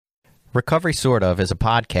Recovery Sort Of is a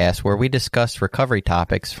podcast where we discuss recovery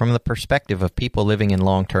topics from the perspective of people living in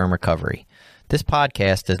long-term recovery. This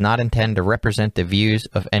podcast does not intend to represent the views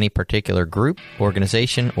of any particular group,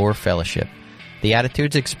 organization, or fellowship. The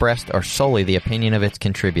attitudes expressed are solely the opinion of its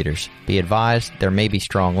contributors. Be advised, there may be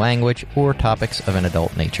strong language or topics of an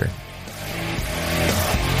adult nature.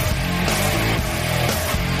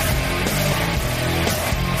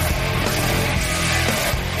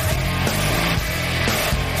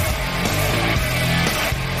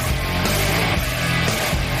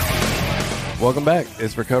 Welcome back.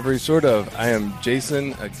 It's Recovery Sort Of. I am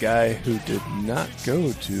Jason, a guy who did not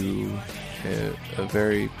go to a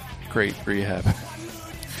very great rehab.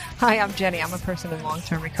 Hi, I'm Jenny. I'm a person in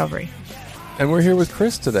long-term recovery. And we're here with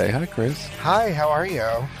Chris today. Hi, Chris. Hi, how are you?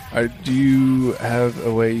 Do you have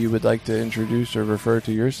a way you would like to introduce or refer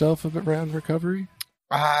to yourself around recovery?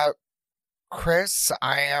 Chris,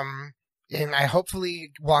 I am in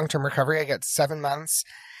hopefully long-term recovery. I get 7 months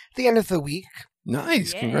at the end of the week.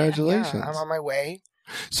 Nice. Yeah. Congratulations. Yeah, I'm on my way.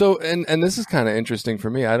 So, and this is kind of interesting for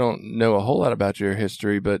me. I don't know a whole lot about your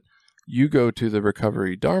history, but you go to the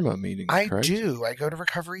Recovery Dharma meetings, correct? I do. I go to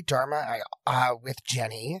Recovery Dharma with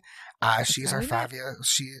Jenny. She's our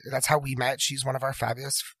fabulous. That's how we met. She's one of our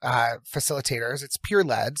fabulous facilitators. It's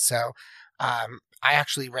peer-led, so I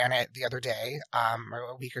actually ran it the other day,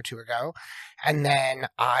 a week or two ago. And then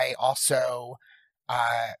I also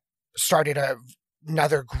started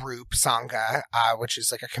another group, Sangha, which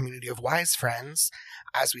is like a community of wise friends,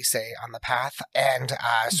 as we say on the path. And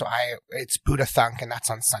it's Buddha Thunk, and that's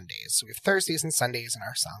on Sundays. So we have Thursdays and Sundays in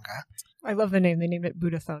our Sangha. I love the name. They named it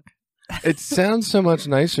Buddha Thunk. It sounds so much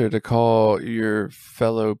nicer to call your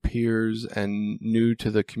fellow peers and new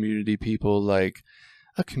to the community people like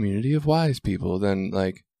a community of wise people than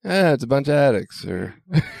like, it's a bunch of addicts. Or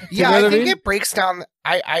Yeah, I think it breaks down.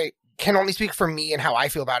 I can only speak for me and how I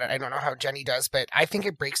feel about it. I don't know how Jenny does, but I think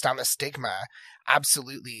it breaks down the stigma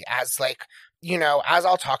absolutely as like, as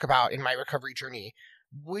I'll talk about in my recovery journey,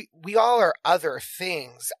 we all are other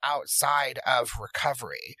things outside of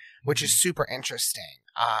recovery, which is super interesting.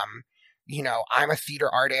 I'm a theater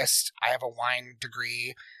artist. I have a wine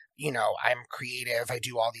degree. I'm creative. I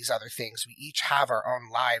do all these other things. We each have our own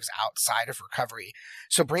lives outside of recovery.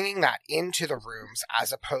 So bringing that into the rooms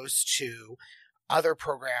as opposed to other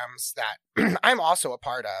programs that I'm also a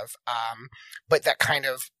part of, but that kind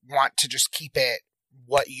of want to just keep it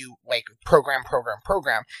what you like, program,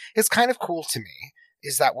 is kind of cool to me,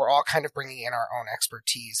 is that we're all kind of bringing in our own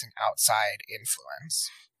expertise and outside influence.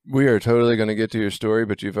 We are totally going to get to your story,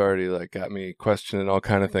 but you've already got me questioning all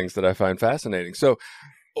kind of things that I find fascinating. So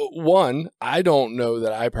one, I don't know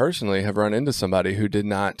that I personally have run into somebody who did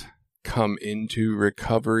not come into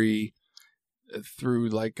recovery through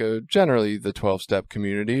generally the 12-step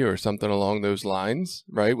community or something along those lines,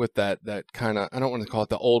 right? With that kind of, I don't want to call it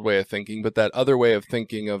the old way of thinking, but that other way of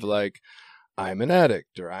thinking of I'm an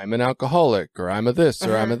addict or I'm an alcoholic or I'm a this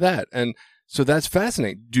or I'm a that. And so that's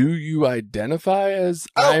fascinating. Do you identify as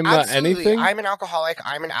anything? I'm an alcoholic.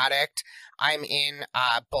 I'm an addict. I'm in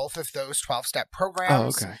both of those 12-step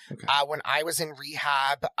programs. Oh, okay. When I was in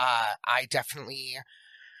rehab, I definitely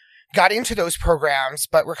got into those programs,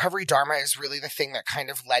 but Recovery Dharma is really the thing that kind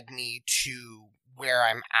of led me to where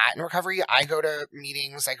I'm at in recovery. I go to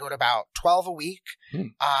meetings. I go to about 12 a week.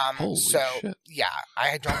 Holy shit. Yeah,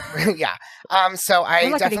 I don't. Yeah. So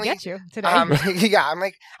I definitely get you today. Yeah,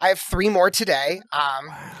 I have 3 more today.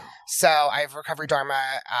 So I have Recovery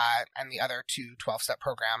Dharma and the other 2 12-step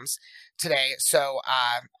programs today. So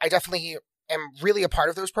I definitely am really a part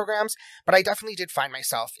of those programs, but I definitely did find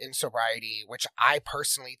myself in sobriety, which I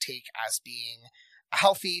personally take as being a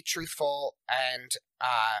healthy, truthful, and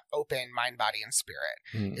open mind, body, and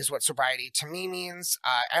spirit is what sobriety to me means.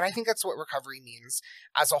 And I think that's what recovery means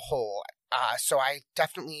as a whole. So I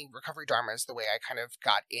definitely, Recovery Dharma is the way I kind of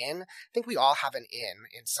got in. I think we all have an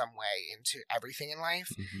in some way into everything in life.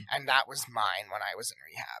 And that was mine when I was in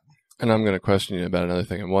rehab. And I'm going to question you about another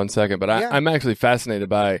thing in 1 second, but I'm actually fascinated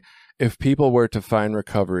by if people were to find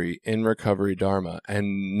recovery in Recovery Dharma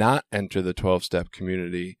and not enter the 12-step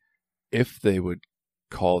community, if they would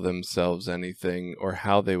call themselves anything or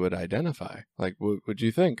how they would identify. Would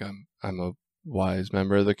you think I'm a wise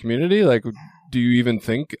member of the community? Do you even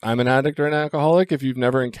think I'm an addict or an alcoholic if you've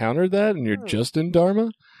never encountered that and you're just in Dharma?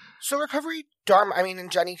 So Recovery Dharma,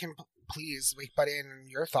 and Jenny can please butt in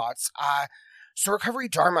your thoughts. So Recovery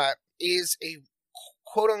Dharma is a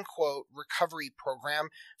quote-unquote recovery program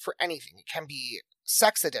for anything. It can be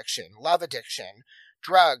sex addiction, love addiction,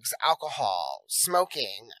 drugs, alcohol,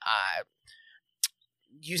 smoking,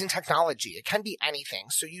 using technology. It can be anything.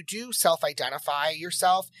 So you do self-identify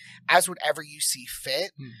yourself as whatever you see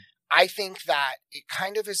fit. I think that it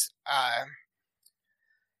kind of is,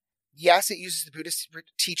 yes, it uses the Buddhist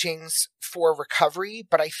teachings for recovery,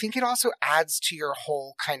 but I think it also adds to your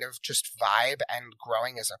whole kind of just vibe and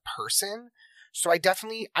growing as a person. So I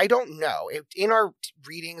don't know. In our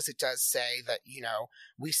readings, it does say that,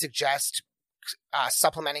 we suggest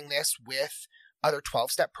supplementing this with other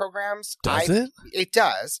 12-step programs. Does it? It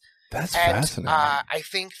does. That's fascinating. I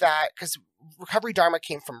think that because Recovery Dharma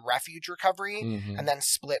came from Refuge Recovery and then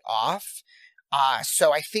split off.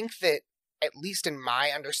 So I think that, at least in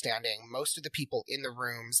my understanding, most of the people in the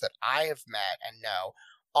rooms that I have met and know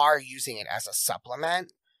are using it as a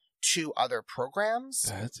supplement to other programs.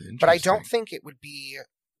 That's interesting. But I don't think it would be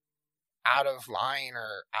out of line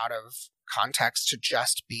or out of context to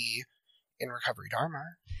just be in Recovery Dharma.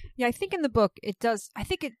 Yeah, I think in the book it does. I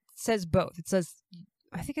think it says both.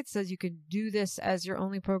 I think it says you can do this as your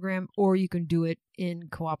only program, or you can do it in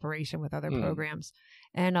cooperation with other programs.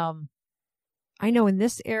 And I know in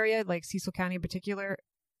this area, like Cecil County in particular,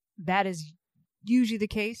 that is usually the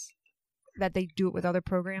case, that they do it with other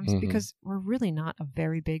programs because we're really not a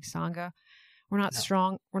very big Sangha. We're not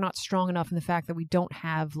strong. We're not strong enough in the fact that we don't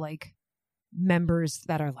have like members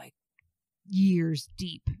that are like years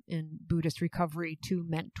deep in Buddhist recovery to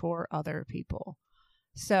mentor other people.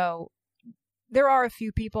 So there are a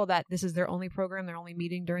few people that this is their only program, their only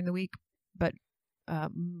meeting during the week, but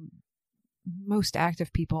most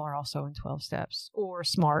active people are also in 12 steps or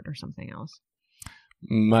SMART or something else.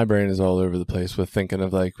 My brain is all over the place with thinking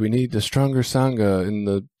of like, we need a stronger Sangha in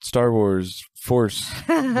the Star Wars Force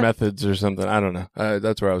methods or something. I don't know.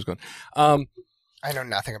 That's where I was going. I know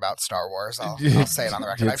nothing about Star Wars. I'll say it on the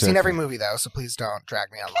record. I've seen every movie, though, so please don't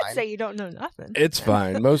drag me online. Can't say you don't know nothing. It's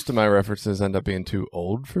fine. Most of my references end up being too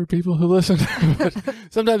old for people who listen. But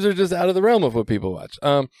sometimes they're just out of the realm of what people watch.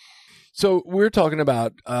 So we're talking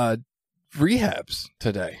about rehabs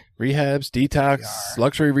today. Rehabs, detox,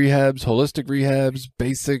 luxury rehabs, holistic rehabs,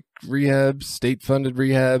 basic rehabs, state-funded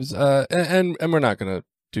rehabs, and we're not going to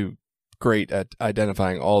do great at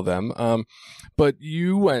identifying all of them. But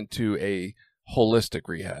you went to a holistic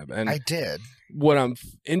rehab, and I did. What I'm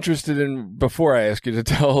interested in, before I ask you to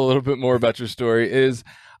tell a little bit more about your story, is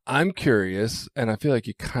I'm curious, and I feel like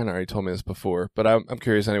you kind of already told me this before, but I'm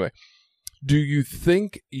curious anyway. Do you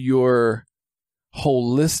think your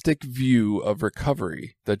holistic view of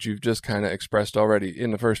recovery that you've just kind of expressed already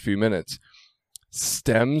in the first few minutes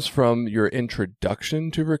stems from your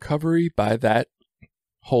introduction to recovery by that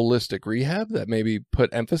holistic rehab that maybe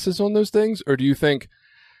put emphasis on those things? Or do you think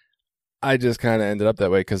I just kind of ended up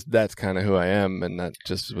that way because that's kind of who I am and that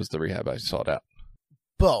just was the rehab I sought out?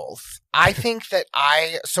 Both. I think that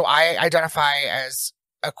I identify as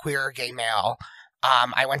a queer gay male.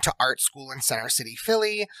 I went to art school in Center City,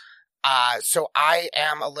 Philly. So I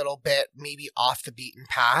am a little bit maybe off the beaten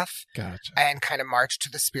path. Gotcha. And kind of marched to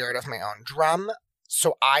the spirit of my own drum.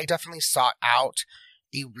 So I definitely sought out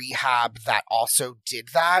a rehab that also did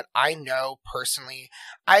that. I know personally,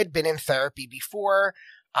 I had been in therapy before.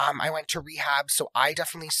 I went to rehab, so I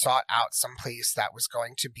definitely sought out some place that was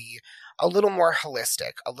going to be a little more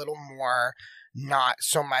holistic, a little more not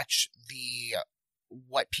so much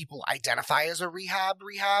what people identify as a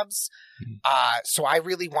rehabs. So I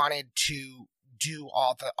really wanted to do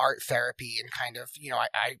all the art therapy and kind of,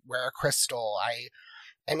 I wear a crystal. I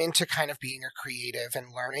am into kind of being a creative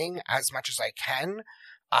and learning as much as I can.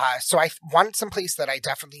 So I wanted some place that I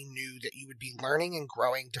definitely knew that you would be learning and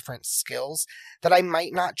growing different skills that I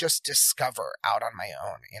might not just discover out on my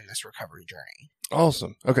own in this recovery journey.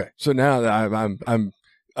 Awesome. Okay. So now that I'm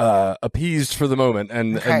appeased for the moment,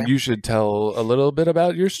 and you should tell a little bit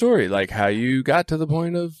about your story, like how you got to the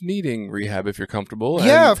point of needing rehab, if you're comfortable.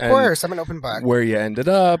 Yeah, of course. I'm an open book. Where you ended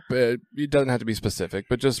up. It doesn't have to be specific,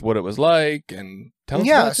 but just what it was like, and tell us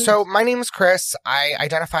about it. So my name is Chris. I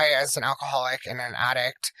identify as an alcoholic and an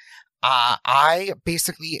addict. I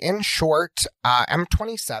basically, in short, am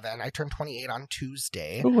 27. I turned 28 on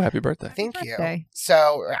Tuesday. Oh, happy birthday. Thank you.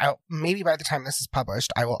 So maybe by the time this is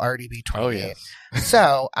published, I will already be 28. Oh, yes.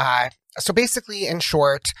 So basically, in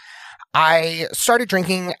short, I started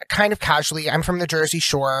drinking kind of casually. I'm from the Jersey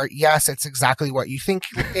Shore. Yes, it's exactly what you think.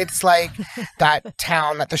 It's like that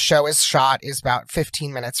town that the show is shot is about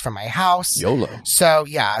 15 minutes from my house. YOLO. So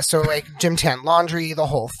like Jim Tan Laundry, the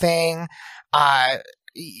whole thing.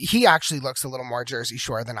 He actually looks a little more Jersey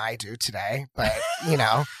Shore than I do today, but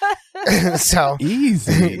so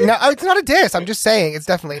easy. No, it's not a diss. I'm just saying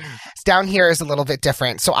it's down here is a little bit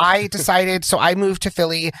different. So I moved to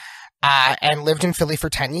Philly, and lived in Philly for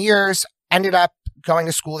 10 years, ended up going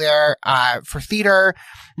to school there, for theater,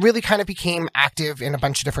 really kind of became active in a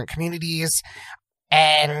bunch of different communities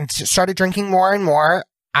and started drinking more and more.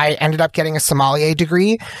 I ended up getting a sommelier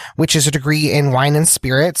degree, which is a degree in wine and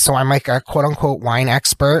spirits. So I'm like a quote unquote wine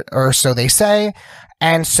expert, or so they say.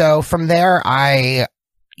 And so from there,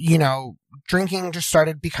 drinking just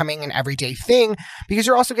started becoming an everyday thing because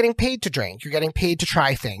you're also getting paid to drink. You're getting paid to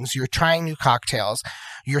try things. You're trying new cocktails.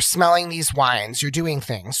 You're smelling these wines. You're doing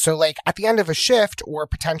things. So like at the end of a shift or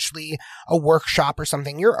potentially a workshop or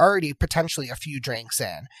something, you're already potentially a few drinks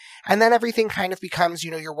in. And then everything kind of becomes,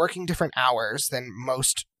 you're working different hours than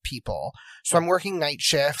most people. So I'm working night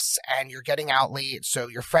shifts and you're getting out late. So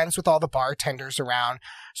you're friends with all the bartenders around.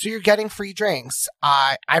 So you're getting free drinks.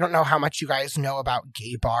 I don't know how much you guys know about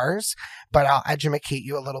gay bars, but I'll educate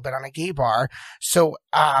you a little bit on a gay bar. So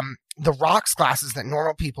the rocks glasses that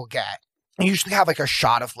normal people get usually have like a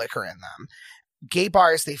shot of liquor in them. Gay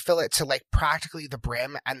bars, they fill it to like practically the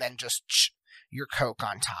brim and then just your Coke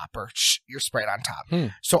on top or your Sprite on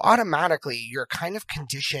top. So automatically you're kind of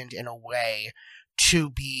conditioned in a way to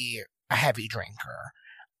be a heavy drinker,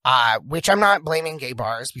 which I'm not blaming gay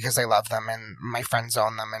bars because I love them and my friends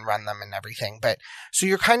own them and run them and everything. But so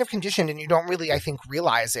you're kind of conditioned and you don't really, I think,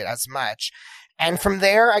 realize it as much. And from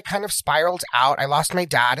there, I kind of spiraled out. I lost my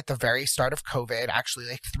dad at the very start of COVID, actually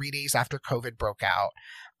like 3 days after COVID broke out,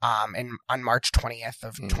 on March 20th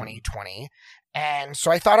of 2020. And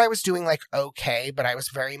so I thought I was doing like okay, but I was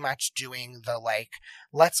very much doing the like,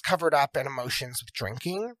 let's cover it up in emotions with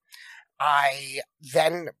drinking. I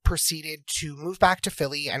then proceeded to move back to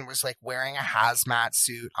Philly and was like wearing a hazmat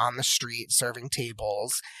suit on the street, serving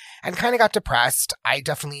tables, and kind of got depressed. I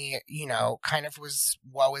definitely, kind of was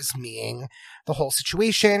woe is meing the whole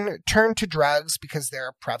situation, turned to drugs because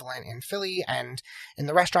they're prevalent in Philly and in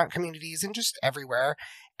the restaurant communities and just everywhere.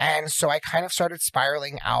 And so I kind of started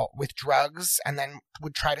spiraling out with drugs and then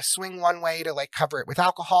would try to swing one way to like cover it with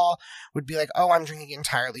alcohol, would be like, oh, I'm drinking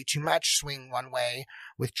entirely too much, swing one way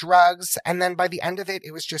with drugs. And then by the end of it,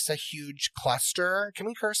 it was just a huge cluster. Can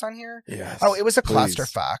we curse on here? Yes. Oh, it was a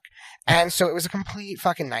clusterfuck. And so it was a complete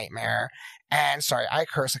fucking nightmare. And sorry, I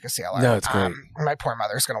curse like a sailor. No, it's great. My poor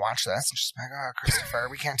mother's going to watch this and she's like, oh, Christopher,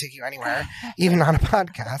 we can't take you anywhere, even on a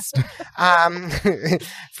podcast,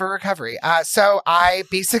 for recovery. So I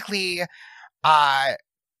basically had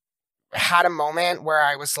a moment where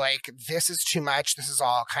I was like, this is too much. This is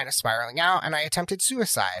all kind of spiraling out. And I attempted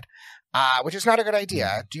suicide, which is not a good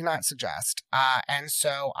idea. Do not suggest. And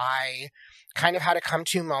so I kind of had a come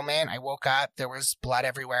to moment. I woke up, there was blood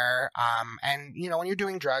everywhere. And when you're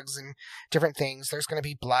doing drugs and different things, there's going to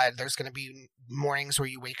be blood. There's going to be mornings where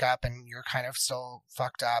you wake up and you're kind of still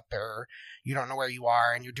fucked up or you don't know where you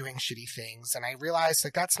are and you're doing shitty things. And I realized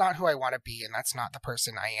like, that's not who I want to be. And that's not the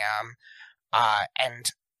person I am. And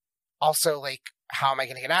also like, how am I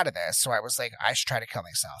going to get out of this? So I was like, I should try to kill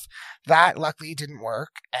myself. That luckily didn't work.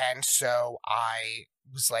 And so I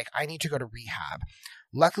was like, I need to go to rehab.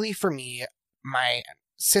 Luckily for me, my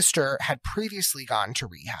sister had previously gone to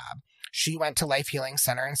rehab. She went to Life Healing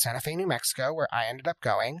Center in Santa Fe, New Mexico, where I ended up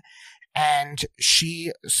going. And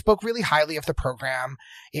she spoke really highly of the program.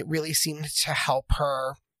 It really seemed to help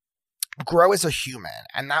her grow as a human.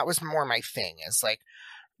 And that was more my thing, is like,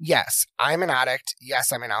 yes, I'm an addict.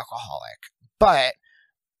 Yes, I'm an alcoholic. But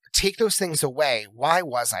take those things away. Why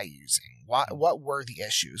was I using? What were the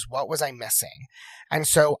issues? What was I missing? And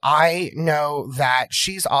so I know that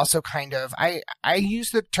she's also kind of, I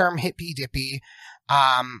use the term hippy dippy.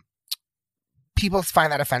 People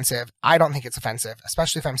find that offensive. I don't think it's offensive,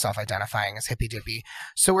 especially if I'm self-identifying as hippy dippy.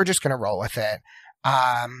 So we're just going to roll with it.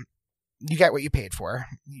 You get what you paid for.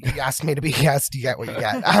 You asked me to be a guest, you get what you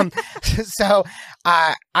get. So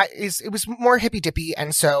it was more hippy dippy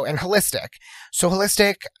and holistic. So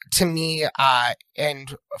holistic to me,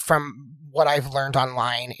 and from what I've learned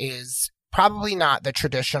online, is probably not the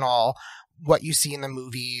traditional what you see in the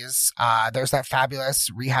movies. There's that fabulous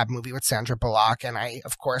rehab movie with Sandra Bullock, and I,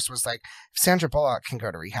 of course, was like, if Sandra Bullock can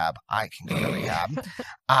go to rehab, I can go to rehab.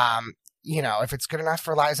 If it's good enough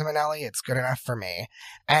for Liza Minnelli, it's good enough for me.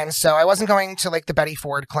 And so I wasn't going to like the Betty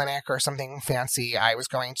Ford clinic or something fancy. I was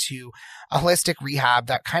going to a holistic rehab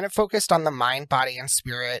that kind of focused on the mind, body, and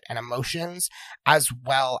spirit and emotions, as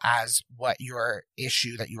well as what your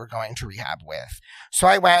issue that you were going to rehab with. So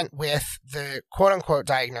I went with the quote unquote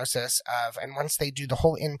diagnosis of, and once they do the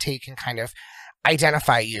whole intake and kind of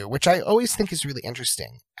identify you, which I always think is really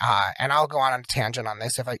interesting. And I'll go on a tangent on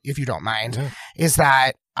this if you don't mind, is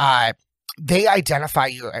that, they identify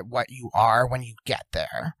you at what you are when you get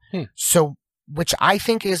there. So, which I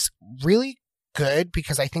think is really good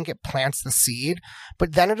because I think it plants the seed,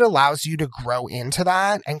 but then it allows you to grow into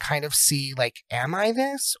that and kind of see like, am I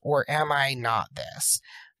this or am I not this?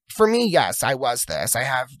 For me, yes, I was this. I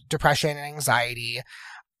have depression and anxiety.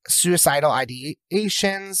 suicidal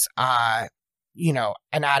ideations, an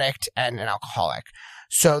addict and an alcoholic.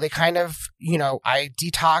 So they kind of, I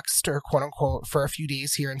detoxed or quote unquote for a few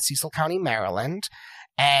days here in Cecil County, Maryland.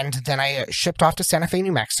 And then I shipped off to Santa Fe,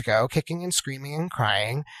 New Mexico, kicking and screaming and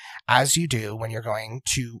crying, as you do when you're going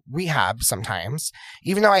to rehab sometimes.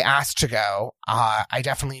 Even though I asked to go, I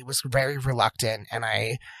definitely was very reluctant. And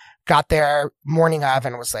I got there morning of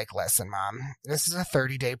and was like, listen, Mom, this is a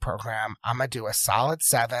 30-day program. I'm going to do a solid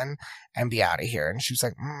 7 and be out of here. And she was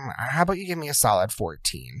like, how about you give me a solid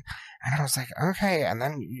 14? And I was like, okay. And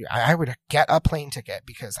then I would get a plane ticket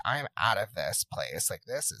because I'm out of this place. Like,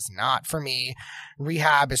 this is not for me.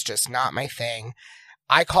 Rehab is just not my thing.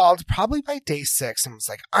 I called probably by day 6 and was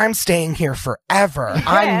like, I'm staying here forever. Yeah.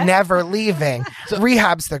 I'm never leaving.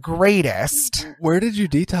 Rehab's the greatest. Where did you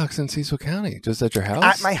detox in Cecil County? Just at your house?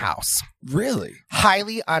 At my house. Really?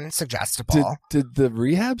 Highly unsuggestible. Did the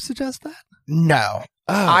rehab suggest that? No.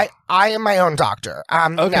 Oh. I am my own doctor.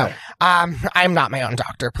 Okay. No, I'm not my own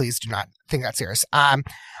doctor. Please do not think that's serious.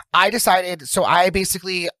 I decided, so I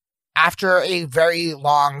basically, after a very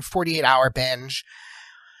long 48-hour binge,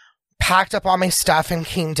 packed up all my stuff and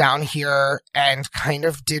came down here and kind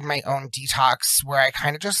of did my own detox where I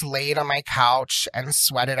kind of just laid on my couch and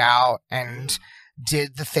sweated out and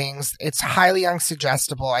did the things. It's highly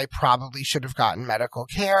unsuggestible. I probably should have gotten medical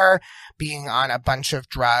care, being on a bunch of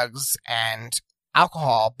drugs and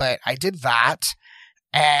alcohol, but I did that.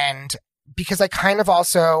 And because I kind of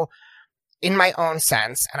also, in my own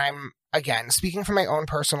sense, and I'm, again, speaking from my own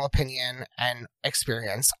personal opinion and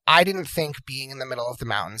experience, I didn't think being in the middle of the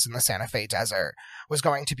mountains in the Santa Fe desert was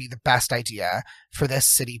going to be the best idea for this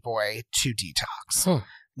city boy to detox.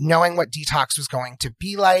 Knowing what detox was going to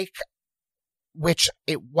be like, which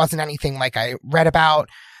it wasn't anything like I read about,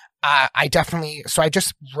 I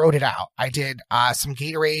just wrote it out. I did some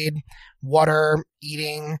Gatorade, water,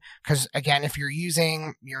 eating, because again, if you're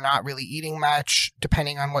not really eating much,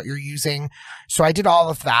 depending on what you're using. So I did all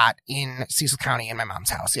of that in Cecil County in my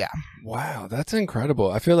mom's house. Yeah. Wow, that's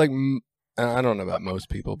incredible. I feel like, I don't know about most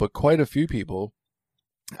people, but quite a few people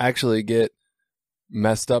actually get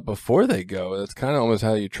messed up before they go. That's kind of almost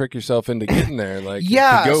how you trick yourself into getting there. Like,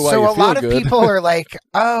 yeah. Go so a lot good. of people are like,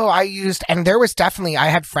 oh, and there was definitely, I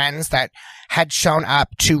had friends that had shown up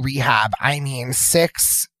to rehab. I mean,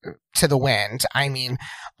 6 to the wind. I mean,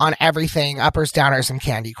 on everything, uppers, downers, and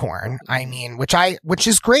candy corn. I mean, which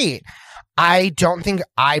is great. I don't think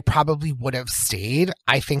I probably would have stayed.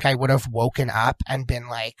 I think I would have woken up and been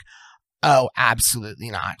like, oh,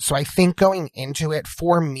 absolutely not. So I think going into it,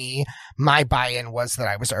 for me, my buy-in was that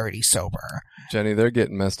I was already sober. Jenny, they're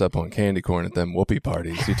getting messed up on candy corn at them whoopee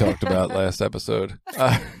parties you talked about last episode.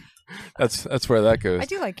 That's where that goes. I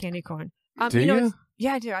do like candy corn. Do you?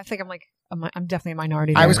 Yeah, I do. I think I'm definitely a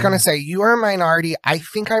minority. I was going to say, you are a minority. I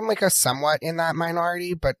think I'm like a somewhat in that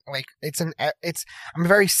minority, but like I'm a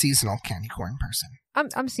very seasonal candy corn person.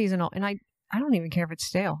 I'm seasonal, and I don't even care if it's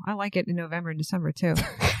stale. I like it in November and December too.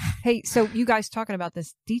 Hey, so you guys talking about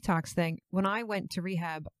this detox thing. When I went to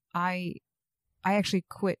rehab, I actually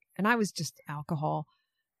quit, and I was just alcohol.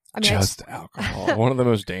 Alcohol. One of the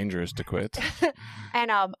most dangerous to quit.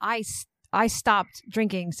 And I stopped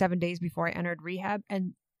drinking 7 days before I entered rehab.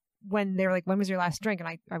 And when they were like, when was your last drink?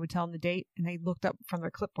 And I would tell them the date, and they looked up from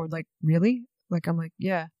their clipboard like, really? Like, I'm like,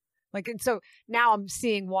 yeah. Like, and so now I'm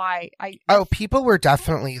seeing why people were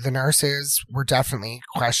the nurses were definitely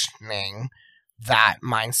questioning that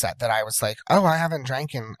mindset that I was like, oh, I haven't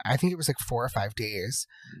drank in, I think it was like 4 or 5 days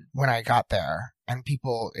when I got there. And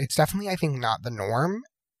people, it's definitely, I think, not the norm.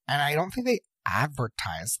 And I don't think they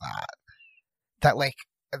advertise that like,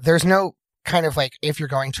 there's no kind of like, if you're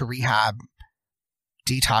going to rehab,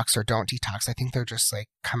 detox or don't detox. I think they're just like,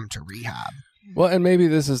 come to rehab. Well, and maybe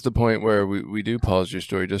this is the point where we do pause your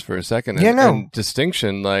story just for a second. And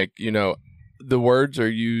distinction, like, the words are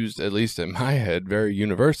used, at least in my head, very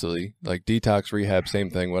universally, like detox, rehab,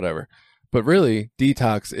 same thing, whatever. But really,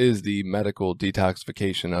 detox is the medical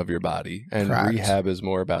detoxification of your body. And Correct. Rehab is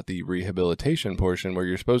more about the rehabilitation portion where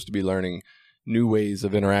you're supposed to be learning new ways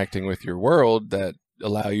of interacting with your world that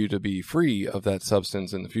allow you to be free of that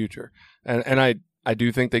substance in the future. And I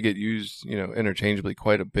do think they get used, interchangeably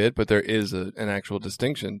quite a bit, but there is an actual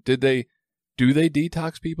distinction. Do they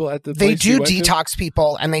detox people at the They place you do went detox to?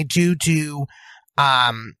 people, and they do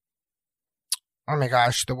oh my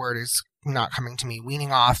gosh, the word is not coming to me,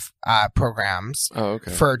 weaning off programs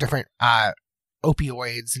for different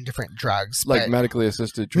opioids and different drugs. Like medically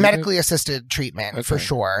assisted treatment? Medically assisted treatment, for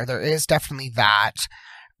sure. There is definitely that.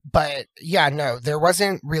 But yeah, no, there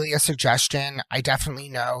wasn't really a suggestion. I definitely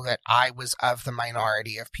know that I was of the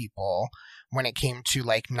minority of people when it came to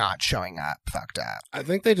like not showing up fucked up. I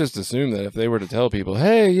think they just assumed that if they were to tell people,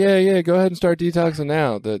 hey, yeah, go ahead and start detoxing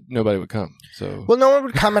now, that nobody would come. So, well, no one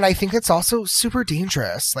would come. And I think it's also super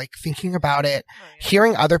dangerous. Like thinking about it,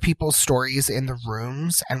 hearing other people's stories in the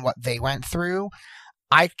rooms and what they went through.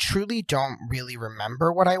 I truly don't really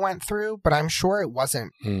remember what I went through, but I'm sure it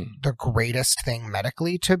wasn't the greatest thing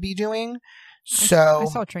medically to be doing. So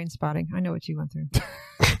I saw Train Spotting. I know what you went through.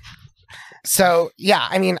 So, yeah,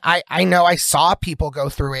 I mean, I know I saw people go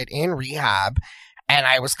through it in rehab, and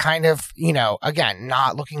I was kind of, you know, again,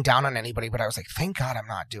 not looking down on anybody, but I was like, thank God I'm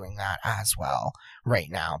not doing that as well right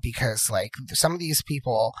now, because like some of these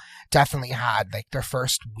people definitely had like their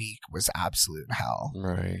first week was absolute hell.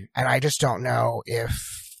 right. And I just don't know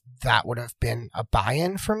if that would have been a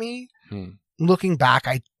buy-in for me. Looking back,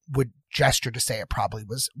 I would gesture to say it probably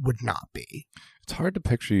would not be. It's hard to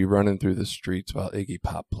picture you running through the streets while Iggy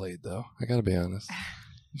Pop played, though. I gotta be honest.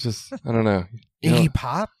 Just, I don't know. Iggy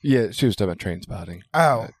Pop? Yeah, she was talking about Train Spotting.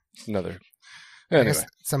 Oh. It's another. I Anyway. guess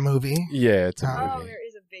it's a movie. Yeah, it's a Oh, movie. there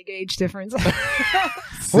is a big age difference.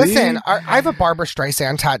 See? Listen, I have a Barbara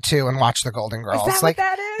Streisand tattoo and watch The Golden Girls. Is that like, what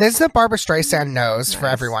that is? this is the Barbara Streisand nose for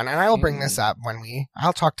Nice. everyone, and I will bring this up when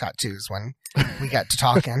I'll talk tattoos when we get to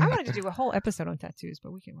talking. I wanted to do a whole episode on tattoos,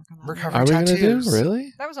 but we can work on that. Recovery Are we going to do? tattoos.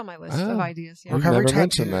 Really? That was on my list Oh. of ideas. Yeah. We've Recovery never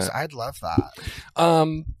mentioned tattoos. that. I'd love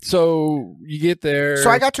that. So you get there. So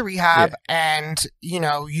I got to rehab, Yeah. and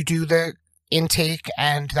you do the intake,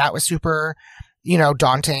 and that was super,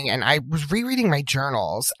 daunting. And I was rereading my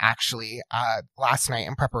journals actually last night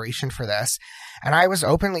in preparation for this, and I was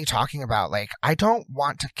openly talking about like I don't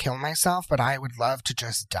want to kill myself, but I would love to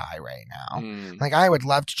just die right now. Like I would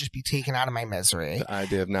love to just be taken out of my misery. The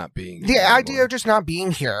idea of not being The here idea anymore. of just not being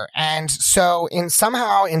here. And so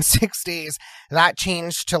somehow in 6 days, that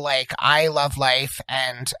changed to like, I love life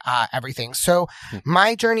and everything. So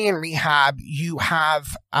my journey in rehab, you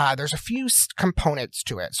have, there's a few components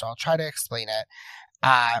to it. So I'll try to explain it.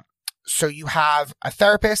 So you have a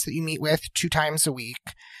therapist that you meet with 2 times a week.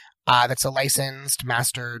 That's a licensed,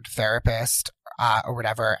 mastered therapist. Or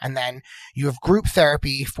whatever. And then you have group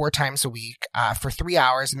therapy 4 times a week for 3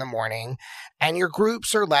 hours in the morning. And your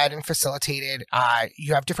groups are led and facilitated.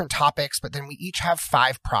 You have different topics, but then we each have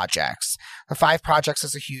 5 projects. The 5 projects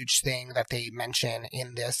is a huge thing that they mention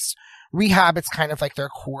in this rehab. It's kind of like their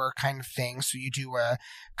core kind of thing. So you do a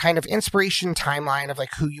kind of inspiration timeline of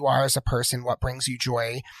like who you are as a person, what brings you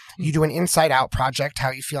joy. You do an inside out project, how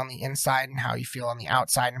you feel on the inside and how you feel on the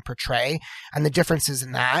outside, and portray, and the differences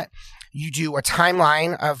in that. You do a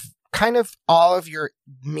timeline of kind of all of your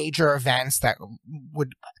major events that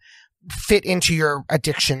would fit into your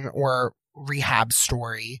addiction or rehab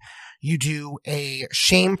story. You do a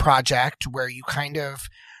shame project where you kind of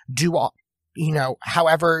do all,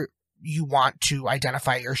 however you want to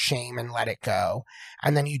identify your shame and let it go.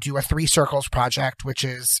 And then you do a 3 circles project, which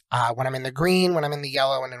is when I'm in the green, when I'm in the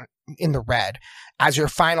yellow, and in the red, as your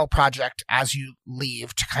final project as you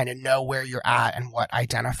leave, to kind of know where you're at and what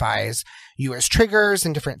identifies you as triggers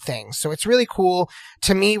and different things. So it's really cool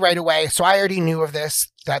to me right away. So I already knew of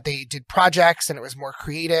this, that they did projects and it was more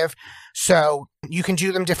creative. So you can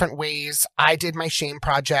do them different ways. I did my shame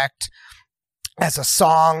project as a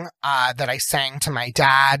song that I sang to my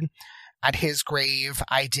dad at his grave.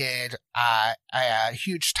 I did a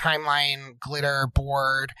huge timeline glitter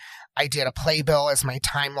board. I did a playbill as my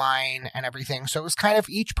timeline and everything. So it was kind of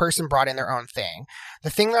each person brought in their own thing. The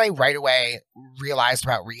thing that I right away realized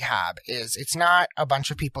about rehab is it's not a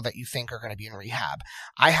bunch of people that you think are going to be in rehab.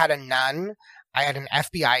 I had a nun. I had an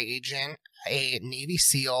FBI agent, a Navy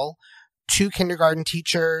SEAL, 2 kindergarten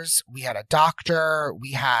teachers. We had a doctor.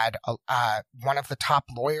 We had one of the top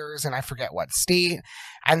lawyers in I forget what state.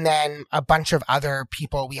 And then a bunch of other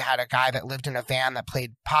people. We had a guy that lived in a van that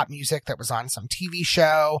played pop music that was on some TV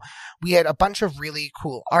show. We had a bunch of really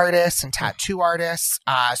cool artists and tattoo artists.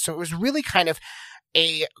 So it was really kind of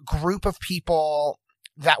a group of people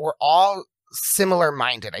that were all similar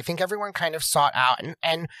minded. I think everyone kind of sought out,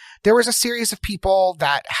 and there was a series of people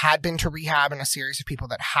that had been to rehab and a series of people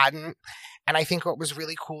that hadn't. And I think what was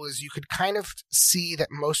really cool is you could kind of see that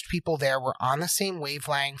most people there were on the same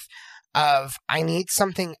wavelength of, I need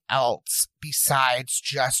something else besides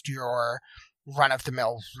just your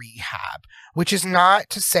run-of-the-mill rehab, which is not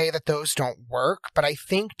to say that those don't work, but I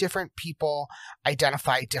think different people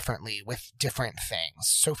identify differently with different things.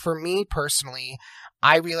 So for me personally,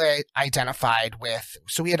 I really identified with,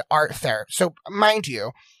 so we had art therapy. So mind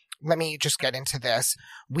you, let me just get into this.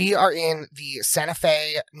 We are in the Santa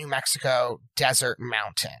Fe, New Mexico desert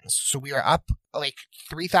mountains. So we are up like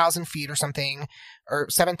 3,000 feet or something, or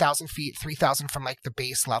 7,000 feet, 3,000 from like the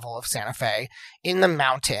base level of Santa Fe in the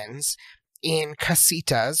mountains. in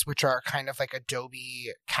casitas, which are kind of like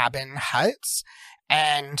adobe cabin huts.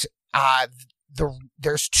 And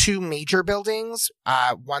there's 2 major buildings,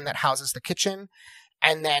 one that houses the kitchen,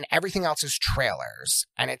 and then everything else is trailers.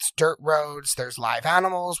 And it's dirt roads. There's live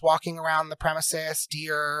animals walking around the premises,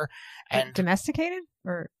 deer. And domesticated?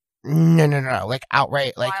 Or No. Like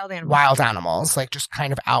outright, like wild animals, like just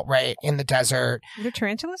kind of outright in the desert. Are there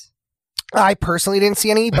tarantulas? I personally didn't see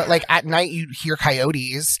any, but like at night you hear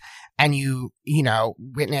coyotes and you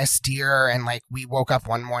witness deer. And like we woke up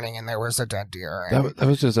one morning and there was a dead deer. And that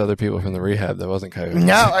was just other people from the rehab. That wasn't coyotes.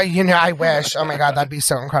 No, I wish. Oh my God, that'd be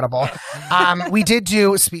so incredible. We did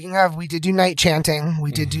do night chanting.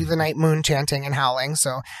 We did do the night moon chanting and howling.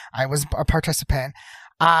 So I was a participant.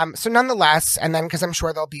 So nonetheless, and then because I'm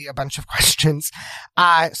sure there'll be a bunch of questions.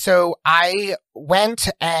 So I went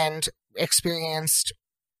and experienced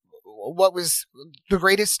what was the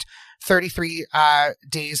greatest 33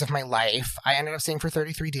 days of my life. I ended up staying for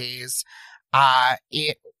 33 days.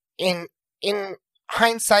 In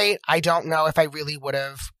hindsight, I don't know if I really would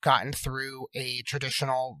have gotten through a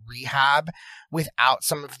traditional rehab without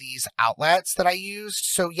some of these outlets that I used.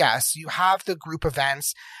 So yes, you have the group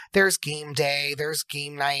events. There's game day, there's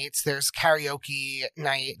game nights, there's karaoke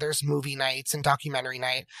night, there's movie nights and documentary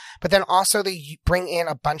night. But then also they bring in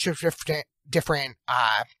a bunch of different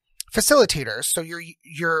facilitators. So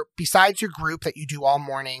you're besides your group that you do all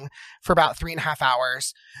morning for about 3.5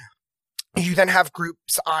 hours, you then have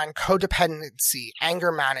groups on codependency,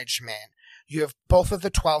 anger management. You have both of the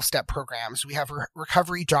 12-step programs. We have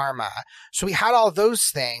recovery dharma. So we had all those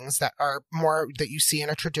things that are more that you see in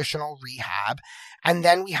a traditional rehab. And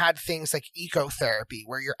then we had things like ecotherapy,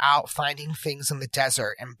 where you're out finding things in the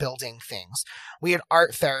desert and building things. We had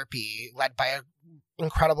art therapy led by an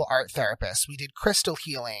incredible art therapist. We did crystal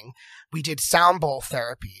healing. We did sound bowl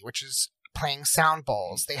therapy, which is playing sound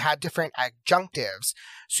bowls. They had different adjunctives.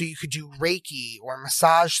 So you could do Reiki or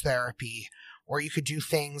massage therapy, or you could do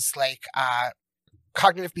things like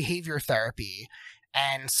cognitive behavior therapy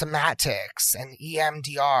and somatics and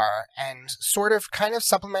EMDR and sort of kind of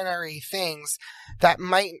supplementary things that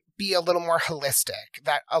might be a little more holistic,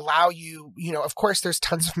 that allow you, of course, there's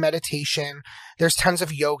tons of meditation, there's tons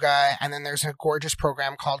of yoga, and then there's a gorgeous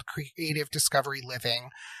program called Creative Discovery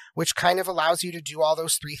Living, which kind of allows you to do all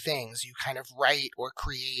those 3 things. You kind of write or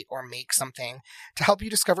create or make something to help you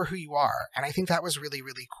discover who you are. And I think that was really,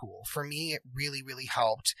 really cool. For me, it really, really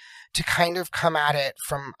helped to kind of come at it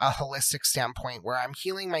from a holistic standpoint where I'm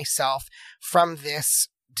healing myself from this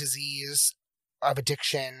disease of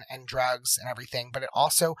addiction and drugs and everything, but it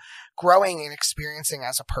also growing and experiencing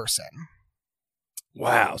as a person.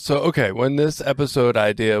 Wow. So, okay, when this episode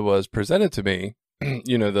idea was presented to me,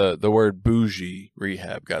 the word bougie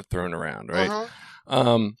rehab got thrown around, right?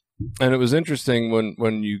 Uh-huh. And it was interesting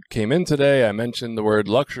when you came in today, I mentioned the word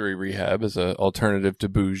luxury rehab as an alternative to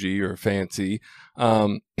bougie or fancy.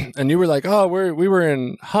 And you were like, oh, we were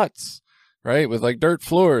in huts, right? With like dirt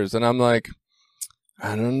floors. And I'm like,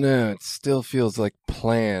 I don't know. It still feels like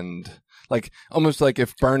planned. Like almost like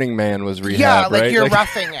if Burning Man was rehab, yeah, like right? You're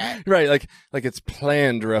roughing it. Right. Like it's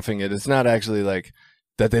planned roughing it. It's not actually like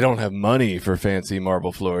that they don't have money for fancy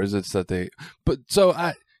marble floors. It's that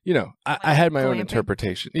I had my own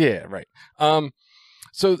interpretation. Yeah, right.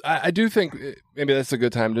 So I do think maybe that's a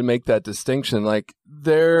good time to make that distinction. Like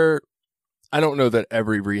I don't know that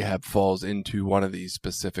every rehab falls into one of these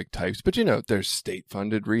specific types, but there's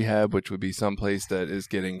state-funded rehab, which would be someplace that is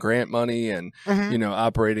getting grant money and,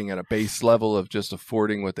 operating at a base level of just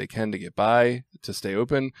affording what they can to get by to stay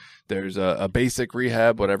open. There's a basic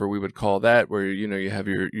rehab, whatever we would call that, where, you have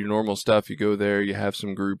your normal stuff. You go there, you have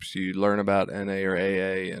some groups, you learn about NA or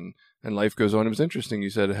AA and life goes on. It was interesting. You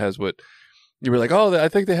said it has what you were like, oh, I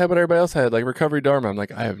think they had what everybody else had, like Recovery Dharma. I'm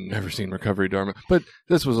like, I have never seen Recovery Dharma, but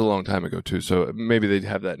this was a long time ago too, so maybe they'd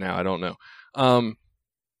have that now. I don't know.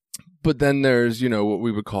 But then there's, what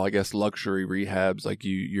we would call, I guess, luxury rehabs, like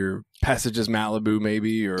your Passages Malibu,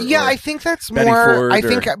 maybe, or I think that's Betty more. Ford, I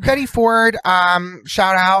think Betty Ford.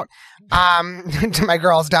 Shout out to my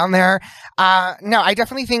girls down there. No, I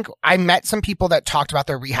definitely think I met some people that talked about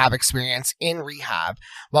their rehab experience in rehab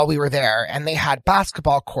while we were there, and they had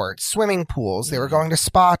basketball courts, swimming pools. They were going to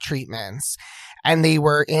spa treatments, and they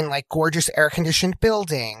were in like gorgeous air conditioned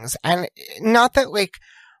buildings, and not that like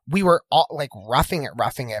we were all like roughing it,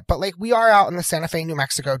 but like we are out in the Santa Fe, New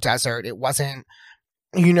Mexico desert. It wasn't,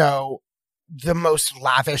 the most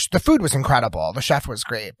lavish. The food was incredible. The chef was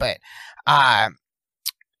great, but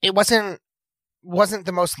it wasn't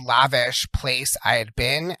the most lavish place I had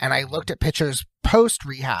been. And I looked at pictures post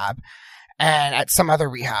rehab and at some other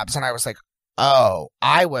rehabs, and I was like, oh,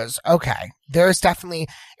 I was okay. There's definitely,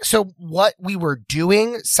 so what we were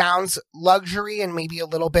doing sounds luxury and maybe a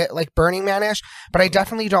little bit like Burning Man-ish, but I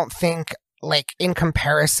definitely don't think, like, in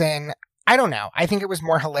comparison, I don't know. I think it was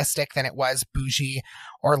more holistic than it was bougie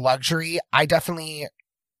or luxury. I definitely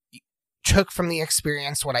took from the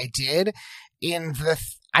experience what I did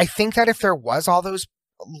I think that if there was all those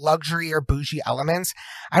luxury or bougie elements,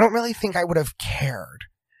 I don't really think I would have cared.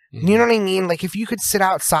 Mm-hmm. You know what I mean? Like, if you could sit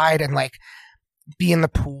outside and, like, be in the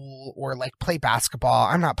pool or, like, play basketball.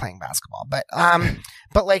 I'm not playing basketball, but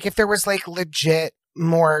like, if there was, like, legit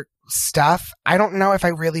more stuff, I don't know if I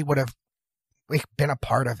really would have, like, been a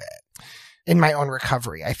part of it in my own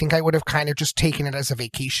recovery. I think I would have kind of just taken it as a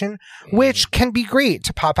vacation, which can be great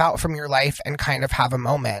to pop out from your life and kind of have a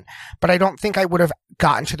moment. But I don't think I would have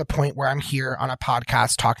gotten to the point where I'm here on a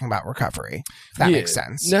podcast talking about recovery, if that makes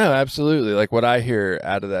sense. No, absolutely. Like, what I hear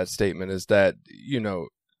out of that statement is that, you know,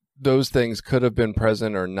 those things could have been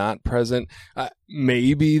present or not present.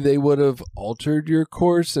 Maybe they would have altered your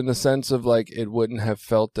course in the sense of, like, it wouldn't have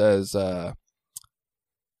felt as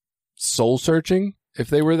soul searching if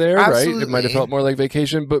they were there, Absolutely. Right? It might have felt more like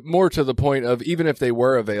vacation, but more to the point of, even if they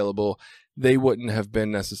were available, they wouldn't have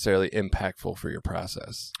been necessarily impactful for your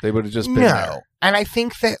process. They would have just been there. And I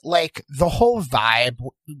think that, like, the whole vibe,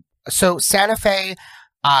 so Santa Fe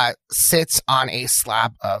sits on a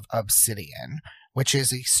slab of obsidian, which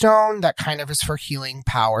is a stone that kind of is for healing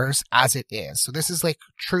powers as it is. So this is, like,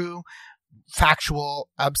 true factual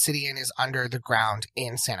obsidian is under the ground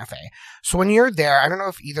in Santa Fe. So when you're there, I don't know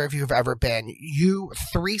if either of you have ever been,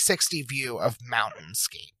 360 view of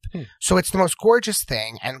mountainscape. So it's the most gorgeous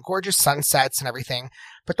thing, and gorgeous sunsets and everything.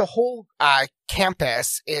 But the whole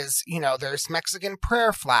campus is, you know, there's Mexican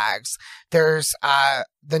prayer flags. There's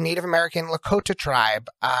the Native American Lakota tribe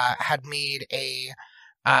had made a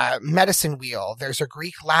medicine wheel. There's a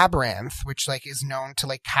Greek labyrinth, which, like, is known to,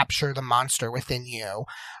 like, capture the monster within you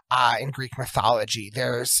in Greek mythology.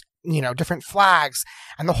 There's, you know, different flags,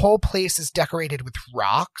 and the whole place is decorated with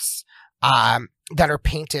rocks that are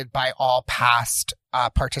painted by all past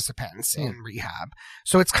participants in rehab.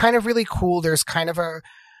 So it's kind of really cool. There's kind of a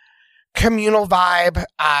communal vibe.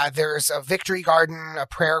 There's a victory garden, a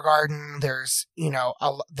prayer garden. There's, you know,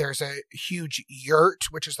 there's a huge yurt,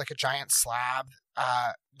 which is like a giant slab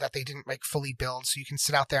that they didn't, like, fully build, so you can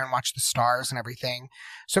sit out there and watch the stars and everything.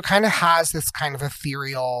 So it kind of has this kind of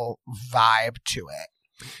ethereal vibe to it.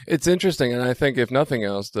 It's interesting, and I think, if nothing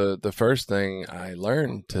else, the first thing I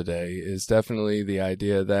learned today is definitely the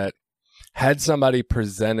idea that, had somebody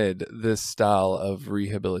presented this style of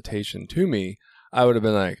rehabilitation to me, I would have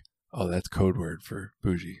been like, oh, that's code word for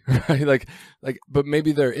bougie, right? Like, but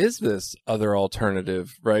maybe there is this other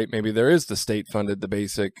alternative, right? Maybe there is the state-funded, the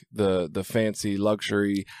basic, the fancy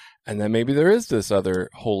luxury, and then maybe there is this other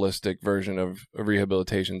holistic version of a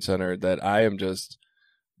rehabilitation center that I am just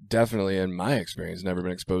definitely, in my experience, never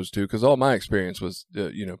been exposed to, because all my experience was,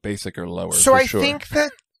 you know, basic or lower. So I think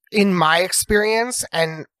that in my experience,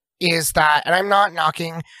 and I'm not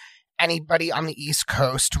knocking anybody on the East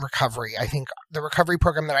Coast recovery. I think the recovery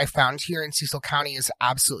program that I found here in Cecil County is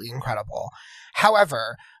absolutely incredible.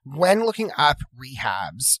 However, when looking up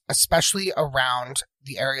rehabs, especially around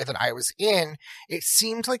the area that I was in, it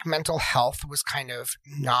seemed like mental health was kind of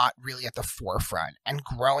not really at the forefront, and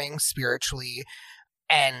growing spiritually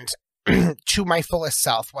and to my fullest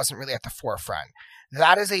self wasn't really at the forefront.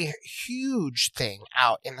 That is a huge thing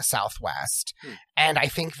out in the Southwest. And I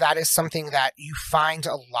think that is something that you find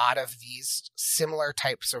a lot of these similar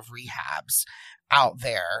types of rehabs out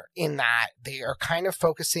there, in that they are kind of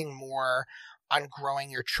focusing more on growing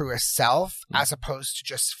your truest self as opposed to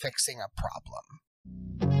just fixing a problem.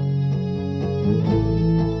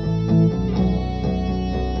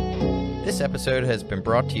 This episode has been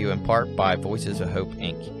brought to you in part by Voices of Hope,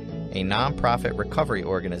 Inc., a nonprofit recovery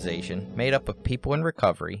organization made up of people in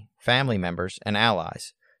recovery, family members, and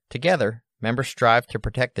allies. Together, members strive to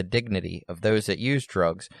protect the dignity of those that use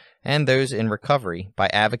drugs and those in recovery by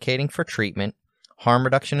advocating for treatment, harm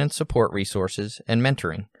reduction and support resources, and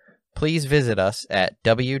mentoring. Please visit us at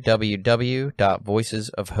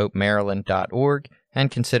www.voicesofhopemaryland.org and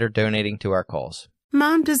consider donating to our cause.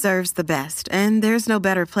 Mom deserves the best, and there's no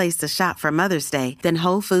better place to shop for Mother's Day than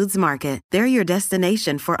Whole Foods Market. They're your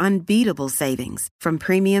destination for unbeatable savings, from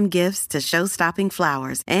premium gifts to show-stopping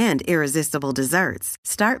flowers and irresistible desserts.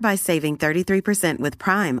 Start by saving 33% with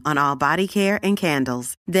Prime on all body care and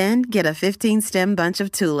candles. Then get a 15-stem bunch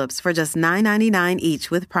of tulips for just $9.99 each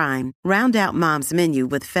with Prime. Round out Mom's menu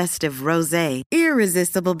with festive rosé,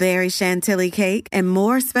 irresistible berry chantilly cake, and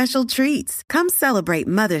more special treats. Come celebrate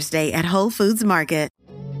Mother's Day at Whole Foods Market.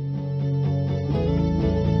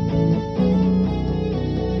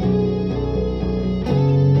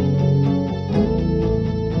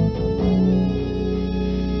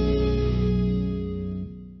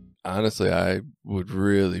 honestly, I would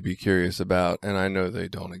really be curious about, and I know they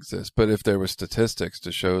don't exist, but if there were statistics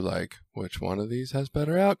to show like which one of these has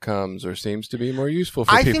better outcomes or seems to be more useful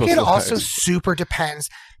for I people's think it lives. also super depends.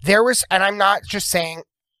 There was, and I'm not just saying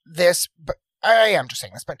this, but I am just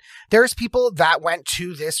saying this, but there's people that went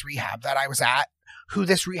to this rehab that I was at who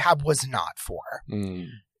this rehab was not for.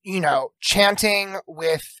 You know, chanting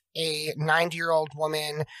with a 90-year-old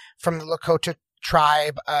woman from the Lakota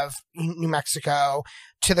tribe of New Mexico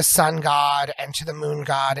to the sun god and to the moon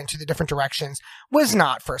god and to the different directions was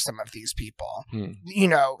not for some of these people. You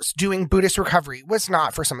know, doing Buddhist recovery was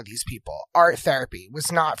not for some of these people. Art therapy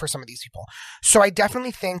was not for some of these people. So I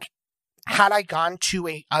definitely think had I gone to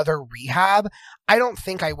a other rehab, I don't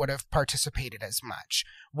think I would have participated as much.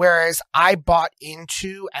 Whereas I bought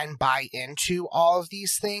into and buy into all of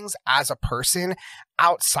these things as a person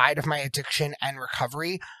outside of my addiction and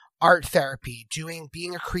recovery. Art therapy,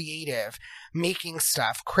 being a creative, making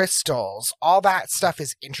stuff, crystals, all that stuff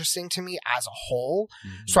is interesting to me as a whole.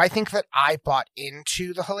 So I think that I bought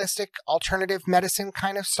into the holistic alternative medicine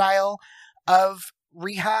kind of style of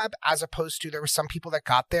rehab, as opposed to there were some people that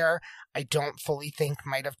got there I don't fully think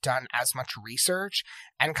might have done as much research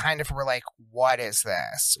and kind of were like, what is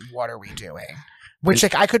this? What are we doing? Which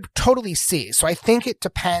like I could totally see. So I think it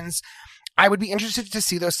depends. I would be interested to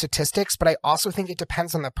see those statistics, but I also think it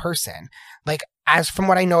depends on the person. Like, as from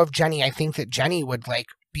what I know of Jenny, I think that Jenny would like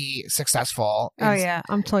be successful. Oh yeah,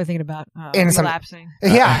 I'm totally thinking about Some, relapsing.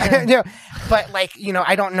 yeah, yeah. But like, you know,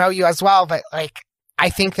 I don't know you as well, but like, I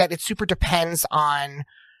think that it super depends on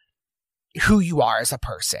who you are as a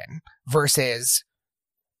person versus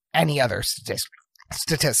any other statistic.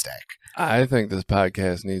 I think this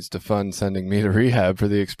podcast needs to fund sending me to rehab for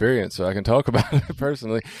the experience so I can talk about it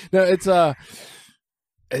personally. No, it's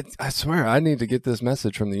I swear I need to get this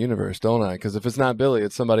message from the universe, don't I? Because if it's not Billy,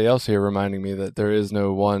 it's somebody else here reminding me that there is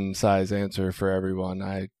no one size answer for everyone.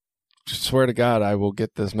 I swear to God, I will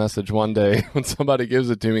get this message one day when somebody gives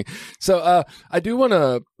it to me. So I do want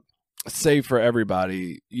to say for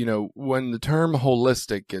everybody, you know, when the term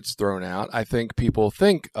holistic gets thrown out, I think people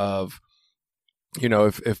think of, you know,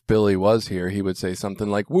 if Billy was here, he would say something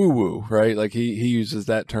like woo-woo, right? Like he uses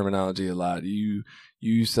that terminology a lot.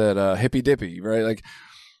 You said hippy-dippy, right? Like,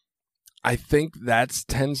 I think that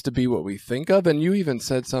tends to be what we think of. And you even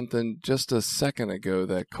said something just a second ago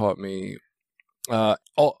that caught me,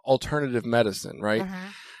 alternative medicine, right?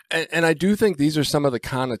 And I do think these are some of the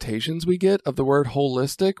connotations we get of the word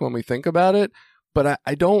holistic when we think about it. But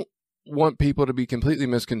I don't want people to be completely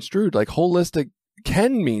misconstrued. Like, holistic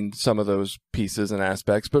can mean some of those pieces and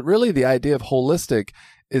aspects, but really the idea of holistic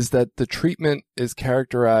is that the treatment is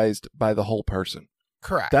characterized by the whole person.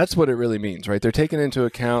 Correct. That's what it really means, right? They're taking into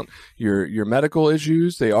account your medical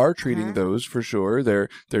issues. They are treating those for sure. They're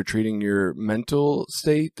treating your mental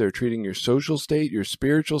state. They're treating your social state, your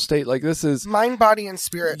spiritual state. Like, this is mind, body, and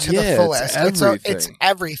spirit to the fullest. It's it's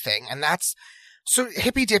everything. And that's so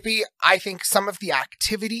hippy dippy. I think some of the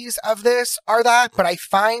activities of this are that, but I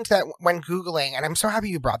find that when Googling, and I'm so happy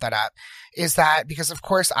you brought that up, is that because of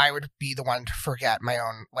course I would be the one to forget my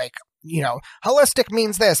own, like, you know, holistic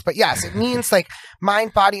means this, but yes, it means like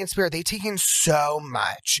mind, body, and spirit. They take in so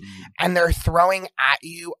much and they're throwing at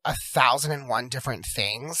you 1,001 different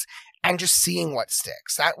things and just seeing what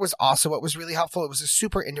sticks. That was also what was really helpful. It was a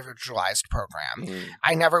super individualized program.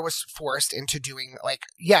 I never was forced into doing like,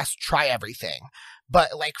 yes, try everything.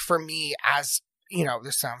 But like for me, as you know,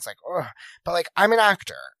 this sounds like, ugh, but like I'm an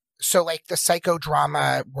actor. So like the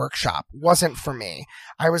psychodrama workshop wasn't for me.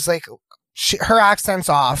 I was like, her accent's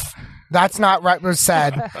off. That's not what was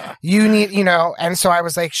said. You need, you know, and so I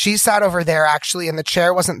was like, she sat over there actually, and the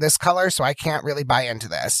chair wasn't this color, so I can't really buy into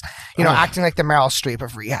this. You know, acting like the Meryl Streep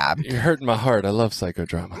of rehab. You're hurting my heart. I love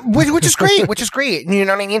psychodrama. Which is great, which is great. You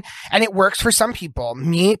know what I mean? And it works for some people.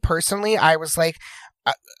 Me, personally, I was like,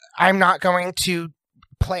 I'm not going to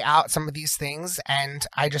play out some of these things, and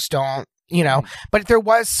I just don't, you know. But there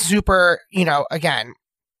was super, you know, again,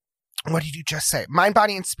 what did you just say? Mind,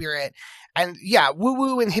 body, and spirit. And yeah,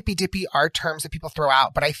 woo-woo and hippy-dippy are terms that people throw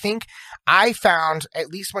out. But I think I found, at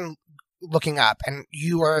least when looking up, and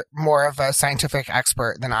you are more of a scientific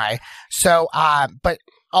expert than I. So, but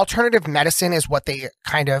alternative medicine is what they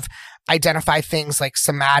kind of identify things like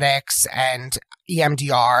somatics and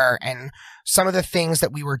EMDR and some of the things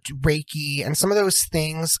that we were Reiki, and some of those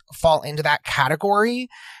things fall into that category.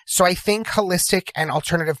 So I think holistic and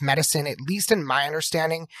alternative medicine, at least in my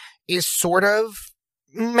understanding, is sort of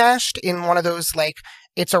meshed in one of those, like,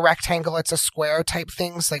 it's a rectangle, it's a square type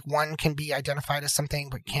things. Like, one can be identified as something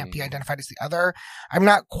but can't be identified as the other. I'm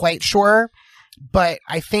not quite sure, but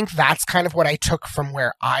I think that's kind of what I took from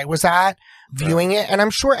where I was at. viewing it. And I'm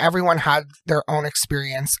sure everyone had their own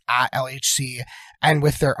experience at LHC and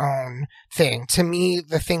with their own thing. To me,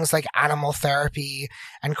 the things like animal therapy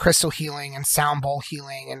and crystal healing and sound bowl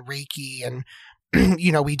healing and Reiki and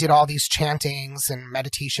we did all these chantings and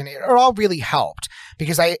meditation. It all really helped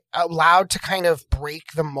because I allowed to kind of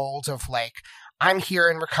break the mold of like, I'm here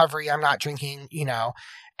in recovery, I'm not drinking,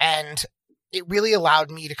 and it really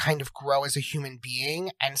allowed me to kind of grow as a human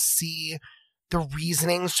being and see the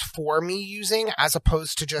reasonings for me using as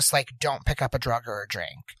opposed to just like, don't pick up a drug or a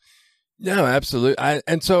drink. No, absolutely.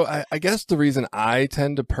 I guess the reason I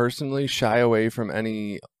tend to personally shy away from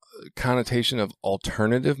any connotation of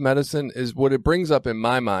alternative medicine is what it brings up in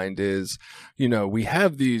my mind is, we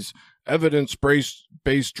have these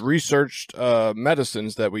evidence-based researched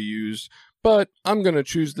medicines that we use, but I'm going to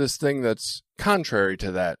choose this thing that's contrary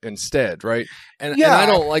to that instead, right? And I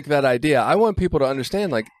don't like that idea. I want people to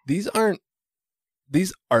understand, like, these are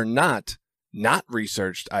not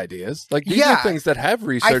researched ideas. Like, these are things that have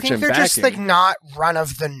research and backing. I think they're just, like, not run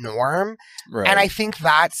of the norm. Right. And I think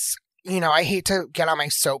that's, I hate to get on my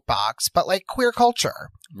soapbox, but, like, queer culture.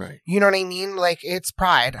 Right. You know what I mean? Like, it's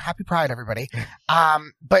Pride. Happy Pride, everybody.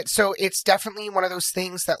 But so it's definitely one of those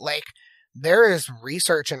things that, like, there is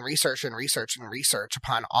research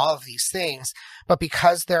upon all of these things, but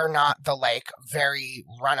because they're not the like very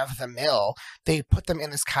run of the mill, they put them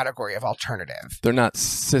in this category of alternative. They're not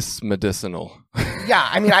cis medicinal. Yeah,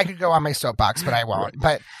 I mean, I could go on my soapbox, but I won't.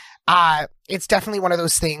 Right. But it's definitely one of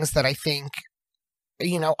those things that I think,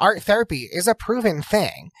 art therapy is a proven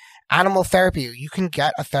thing. Animal therapy, you can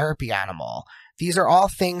get a therapy animal. These are all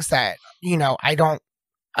things that,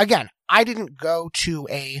 I didn't go to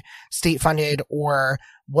a state-funded or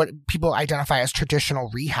what people identify as traditional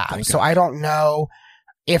rehab. So I don't know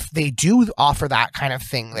if they do offer that kind of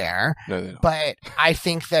thing there. No, they don't. But I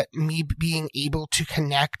think that me being able to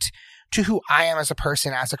connect to who I am as a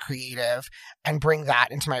person, as a creative, and bring that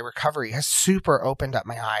into my recovery has super opened up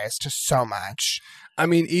my eyes to so much. I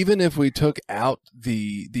mean, even if we took out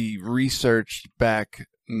the research back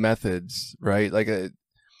methods, right? Like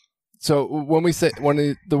so when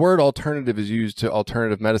the word alternative is used to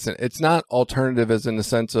alternative medicine, it's not alternative as in the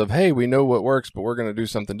sense of, hey, we know what works, but we're going to do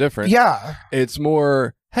something different. Yeah. It's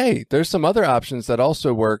more, hey, there's some other options that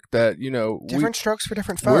also work that, different strokes for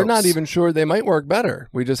different folks. We're not even sure they might work better.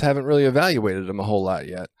 We just haven't really evaluated them a whole lot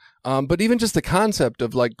yet. But even just the concept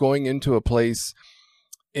of like going into a place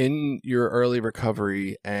in your early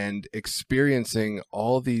recovery and experiencing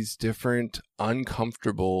all these different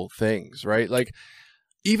uncomfortable things, right? Like,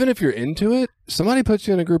 even if you're into it, somebody puts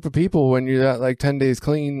you in a group of people when you're at like 10 days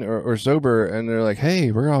clean or sober, and they're like,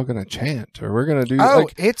 hey, we're all going to chant or we're going to do. Oh,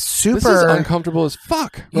 it's super. This is uncomfortable as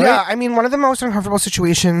fuck. Right? Yeah. I mean, one of the most uncomfortable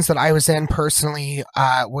situations that I was in personally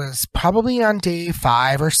was probably on day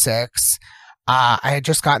 5 or 6. I had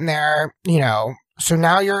just gotten there, so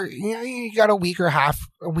now you got a week and a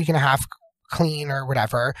half clean or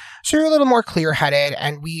whatever. So you're a little more clear headed,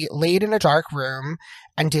 and we laid in a dark room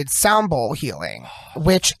and did sound bowl healing,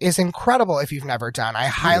 which is incredible if you've never done. I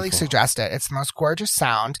highly suggest it. It's the most gorgeous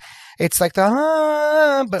sound. It's like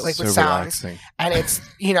but like so with sounds. Relaxing. And it's,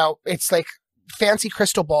 it's like fancy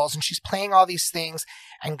crystal bowls, and she's playing all these things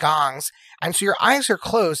and gongs. And so your eyes are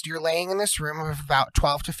closed. You're laying in this room of about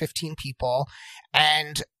 12 to 15 people,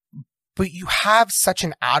 but you have such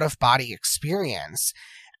an out of body experience.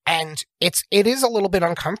 And it is a little bit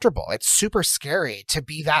uncomfortable. It's super scary to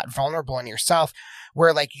be that vulnerable in yourself,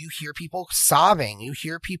 where like you hear people sobbing, you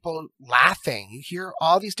hear people laughing, you hear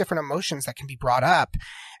all these different emotions that can be brought up,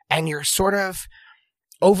 and you're sort of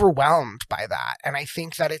overwhelmed by that. And I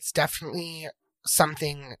think that it's definitely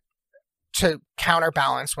something to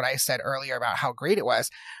counterbalance what I said earlier about how great it was.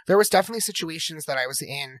 There was definitely situations that I was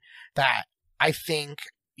in that I think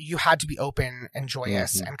you had to be open and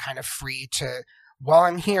joyous and kind of free to, well,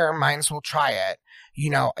 I'm here, might as well try it.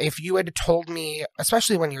 If you had told me,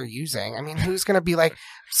 especially when you're using, I mean, who's going to be like,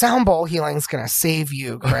 sound bowl healing is going to save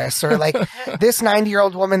you, Chris? Or like this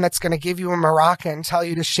 90-year-old woman that's going to give you a maraca and tell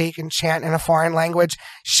you to shake and chant in a foreign language,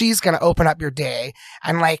 she's going to open up your day.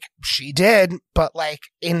 And like, she did, but like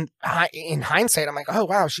in hindsight, I'm like, oh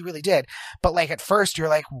wow, she really did. But like at first you're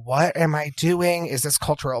like, what am I doing? Is this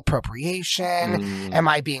cultural appropriation? Am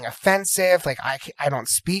I being offensive? Like I don't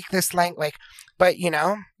speak this language. Like, but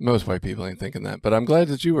most white people ain't thinking that, but I'm glad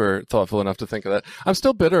that you were thoughtful enough to think of that. I'm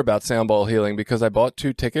still bitter about sound bowl healing because I bought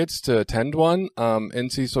 2 tickets to attend one in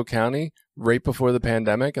Cecil County right before the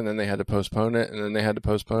pandemic, and then they had to postpone it, and then they had to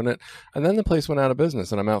postpone it, and then the place went out of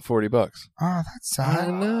business, and I'm out $40. Oh, that's sad.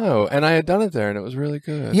 I know, and I had done it there, and it was really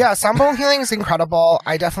good. Yeah, sound bowl healing is incredible.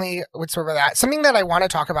 I definitely would sort of that. Something that I want to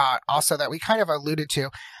talk about also that we kind of alluded to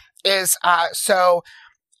is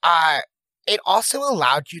it also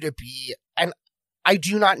allowed you to be, and I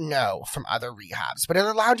do not know from other rehabs, but it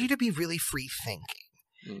allowed you to be really free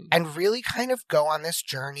thinking and really kind of go on this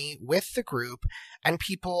journey with the group and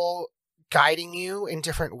people guiding you in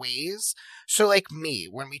different ways. So like me,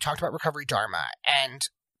 when we talked about Recovery Dharma, and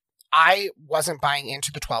I wasn't buying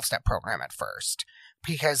into the 12-step program at first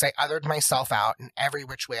because I othered myself out in every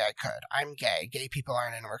which way I could. I'm gay. Gay people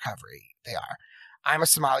aren't in recovery. They are. I'm a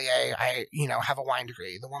sommelier. I, have a wine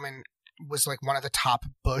degree. The woman was like one of the top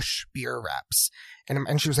Bush beer reps.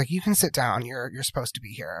 And she was like, you can sit down. You're supposed to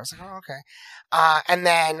be here. I was like, oh, okay. And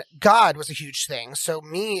then God was a huge thing. So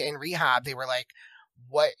me in rehab, they were like,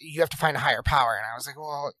 what, you have to find a higher power. And I was like,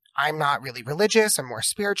 well, I'm not really religious. I'm more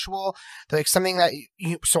spiritual. They're like something that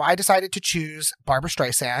so I decided to choose Barbra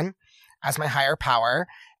Streisand as my higher power.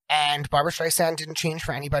 And Barbra Streisand didn't change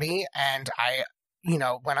for anybody. And I,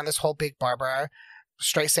 went on this whole big Barbra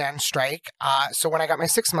Streisand strike. So when I got my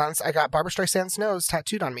 6 months, I got Barbra Streisand's nose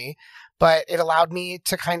tattooed on me, but it allowed me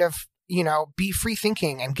to kind of, be free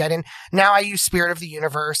thinking and get in. Now I use Spirit of the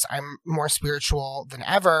Universe. I'm more spiritual than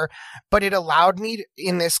ever, but it allowed me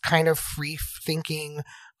in this kind of free thinking,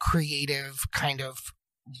 creative kind of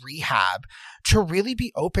rehab to really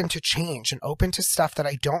be open to change and open to stuff that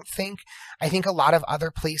I think a lot of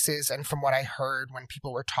other places, and from what I heard when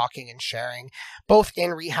people were talking and sharing both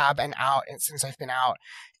in rehab and out, and since I've been out,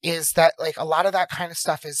 is that like a lot of that kind of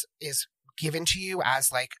stuff is given to you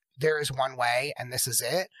as like, there is one way and this is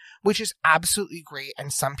it, which is absolutely great.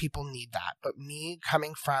 And some people need that. But me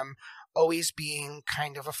coming from always being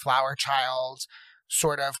kind of a flower child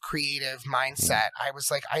sort of creative mindset, I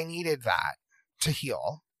was like, I needed that to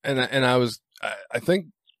heal. And I think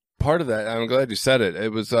part of that, I'm glad you said it.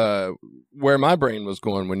 It was where my brain was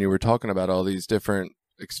going when you were talking about all these different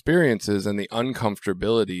experiences and the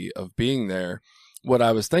uncomfortability of being there. What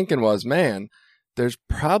I was thinking was, man, there's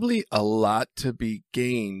probably a lot to be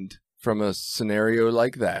gained from a scenario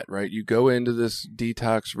like that, right? You go into this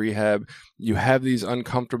detox rehab, you have these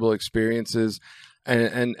uncomfortable experiences,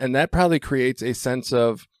 and that probably creates a sense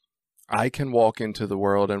of, I can walk into the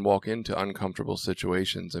world and walk into uncomfortable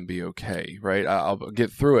situations and be okay, right? I'll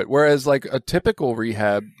get through it. Whereas like a typical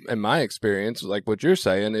rehab, in my experience, like what you're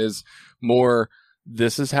saying, is more,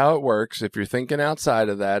 this is how it works. If you're thinking outside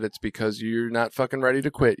of that, it's because you're not fucking ready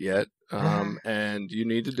to quit yet. And you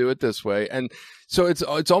need to do it this way. And so it's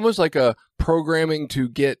almost like a programming to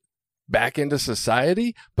get back into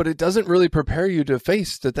society, but it doesn't really prepare you to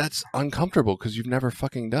face that's uncomfortable because you've never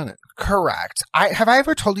fucking done it. Correct. Have I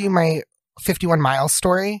ever told you my 51 miles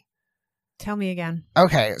story? Tell me again.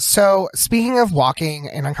 Okay. So speaking of walking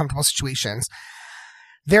in uncomfortable situations,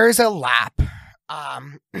 there is a lap,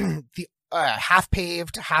 the half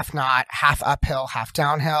paved, half not, half uphill, half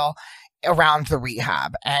downhill around the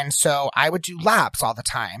rehab. And so I would do laps all the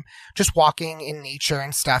time, just walking in nature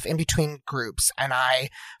and stuff in between groups. And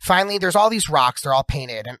there's all these rocks, they're all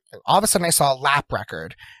painted. And all of a sudden I saw a lap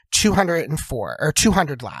record, 200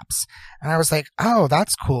 laps. And I was like, oh,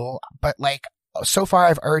 that's cool. But like, so far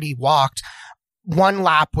I've already walked, one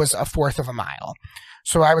lap was a fourth of a mile.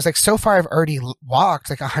 So I was like, so far I've already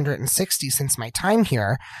walked like 160 since my time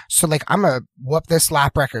here. So like, I'm gonna whoop this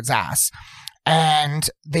lap record's ass. And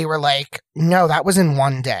they were like, no, that was in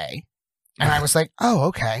one day. And I was like, oh,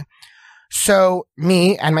 okay. So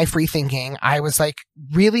me and my free thinking, I was like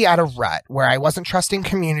really at a rut where I wasn't trusting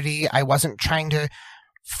community. I wasn't trying to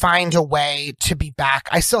find a way to be back.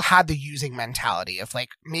 I still had the using mentality of like,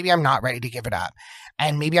 maybe I'm not ready to give it up.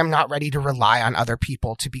 And maybe I'm not ready to rely on other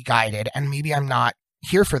people to be guided. And maybe I'm not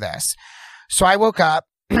here for this. So I woke up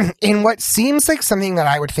in what seems like something that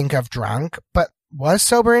I would think of drunk, but was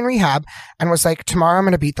sober in rehab, and was like, tomorrow I'm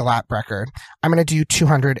going to beat the lap record. I'm going to do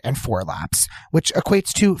 204 laps, which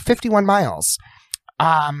equates to 51 miles,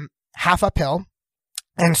 half uphill.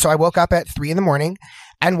 And so I woke up at 3 a.m.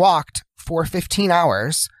 and walked for 15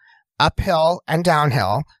 hours uphill and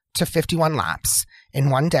downhill to 51 laps in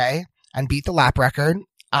one day and beat the lap record.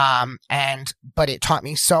 But it taught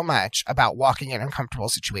me so much about walking in uncomfortable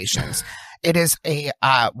situations. It is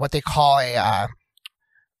what they call a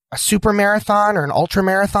super marathon or an ultra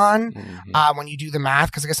marathon. When you do the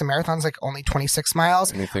math, because I guess a marathon's like only 26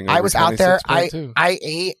 miles. I was out there. I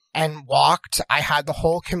ate and walked. I had the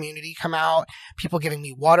whole community come out, people giving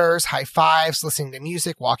me waters, high fives, listening to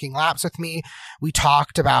music, walking laps with me. We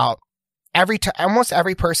talked about almost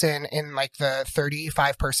every person in like the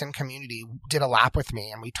 35 person community did a lap with me,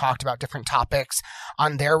 and we talked about different topics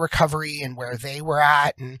on their recovery and where they were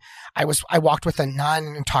at. And I walked with a nun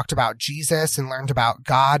and talked about Jesus and learned about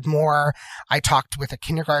God more. I talked with a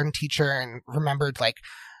kindergarten teacher and remembered like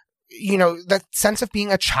the sense of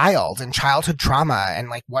being a child and childhood trauma and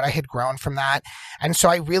like what I had grown from that. And so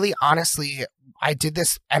I really honestly, I did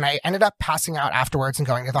this and I ended up passing out afterwards and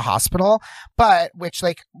going to the hospital. But which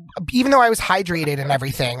like, even though I was hydrated and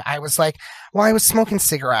everything, I was like, well, I was smoking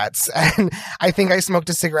cigarettes and I think I smoked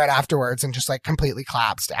a cigarette afterwards and just like completely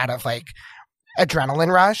collapsed out of like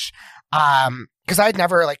adrenaline rush. Because I'd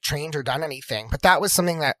never like trained or done anything, but that was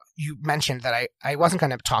something that you mentioned that I wasn't going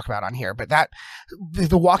to talk about on here, but that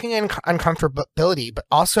the walking in uncomfortability, but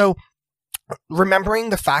also remembering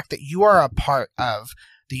the fact that you are a part of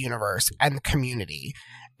the universe and the community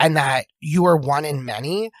and that you are one in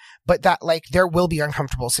many, but that like there will be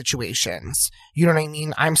uncomfortable situations. You know what I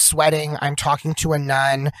mean? I'm sweating. I'm talking to a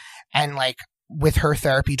nun and like with her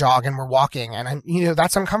therapy dog and we're walking and I'm,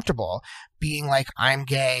 that's uncomfortable being like, I'm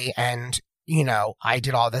gay and I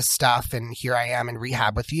did all this stuff and here I am in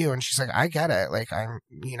rehab with you. And she's like, I get it. Like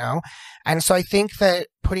and so I think that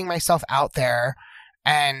putting myself out there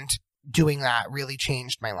and doing that really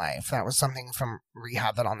changed my life. That was something from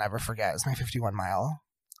rehab that I'll never forget. It's my 51-mile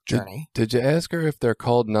journey. Did you ask her if they're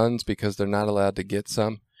called nuns because they're not allowed to get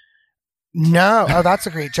some? No. Oh, that's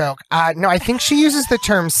a great joke. No, I think she uses the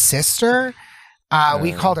term sister.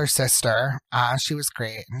 We called her sister. She was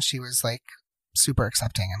great. And she was like super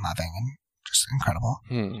accepting and loving and just incredible.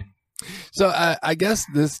 So I guess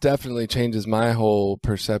this definitely changes my whole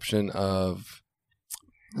perception of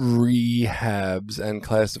rehabs and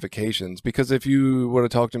classifications, because if you would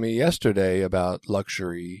have talked to me yesterday about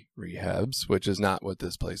luxury rehabs, which is not what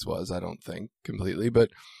this place was, I don't think completely, but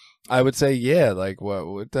I would say, yeah, like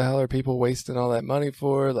what the hell are people wasting all that money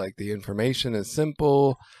for? Like the information is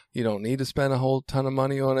simple. You don't need to spend a whole ton of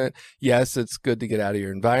money on it. Yes, it's good to get out of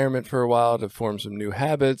your environment for a while to form some new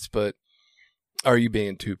habits, but are you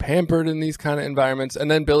being too pampered in these kind of environments? And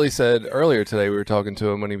then Billy said earlier today, we were talking to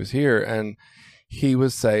him when he was here, and he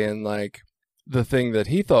was saying like the thing that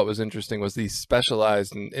he thought was interesting was the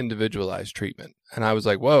specialized and individualized treatment. And I was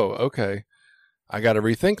like, whoa, okay. I got to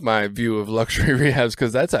rethink my view of luxury rehabs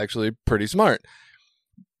because that's actually pretty smart.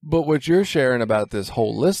 But what you're sharing about this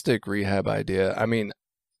holistic rehab idea, I mean,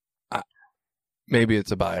 maybe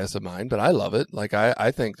it's a bias of mine, but I love it. Like,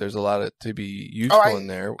 I think there's a lot to be useful in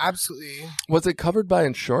there. Absolutely. Was it covered by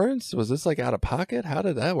insurance? Was this like out of pocket? How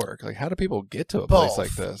did that work? Like, how do people get to a place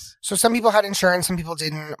like this? So some people had insurance, some people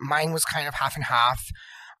didn't. Mine was kind of half and half.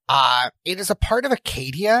 It is a part of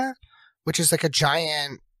Acadia, which is like a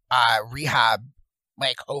giant rehab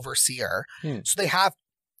like overseer. So they have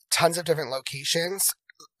tons of different locations.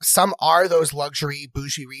 Some are those luxury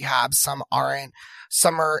bougie rehabs, some aren't.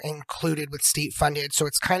 Some are included with state funded, so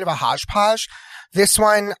it's kind of a hodgepodge. This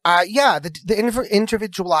one, the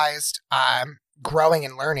individualized growing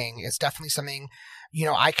and learning is definitely something,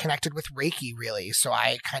 I connected with Reiki really, so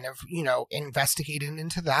I kind of, investigated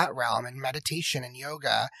into that realm and meditation and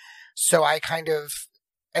yoga. So I kind of,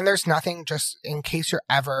 and there's nothing, just in case you're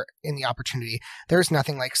ever in the opportunity, there's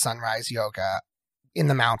nothing like sunrise yoga in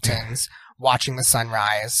the mountains. Watching the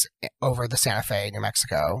sunrise over the Santa Fe, New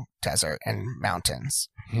Mexico desert and mountains.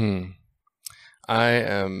 I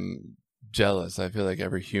am jealous. I feel like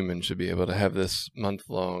every human should be able to have this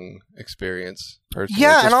month-long experience personally.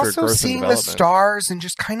 Yeah, and also seeing the stars and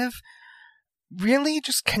just kind of really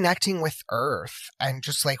just connecting with Earth and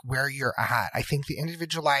just like where you're at. I think the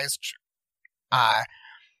individualized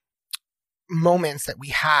moments that we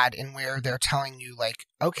had in where they're telling you like,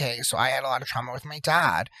 okay, so I had a lot of trauma with my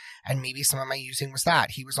dad and maybe some of my using was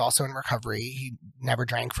that. He was also in recovery. He never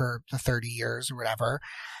drank for the 30 years or whatever.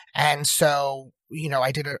 And so,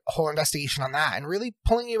 I did a whole investigation on that and really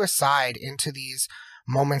pulling you aside into these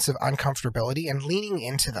moments of uncomfortability and leaning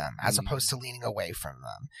into them as opposed to leaning away from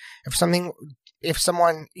them. If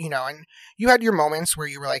someone, and you had your moments where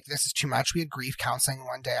you were like, this is too much. We had grief counseling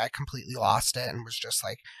one day. I completely lost it and was just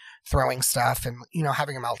like throwing stuff and,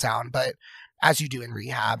 having a meltdown, but as you do in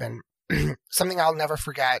rehab. And something I'll never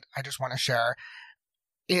forget, I just want to share,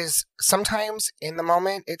 is sometimes in the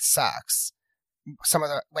moment, it sucks. Some of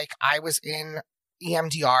the, like I was in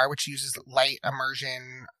EMDR, which uses light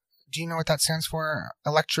immersion. Do you know what that stands for?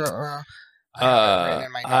 Eye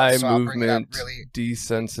movement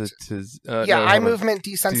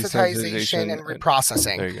desensitization and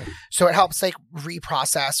reprocessing. There you go. So it helps like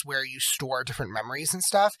reprocess where you store different memories and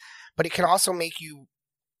stuff, but it can also make you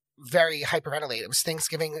very hyperventilate. It was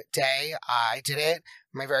Thanksgiving Day. I did it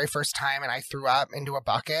my very first time and I threw up into a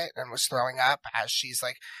bucket and was throwing up as she's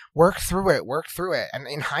like, work through it. And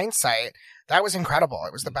in hindsight, that was incredible.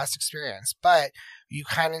 It was the best experience, but you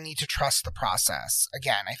kind of need to trust the process.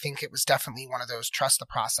 Again, I think it was definitely one of those trust the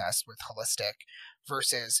process with holistic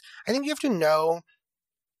versus I think you have to know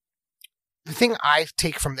the thing I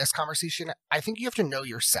take from this conversation, I think you have to know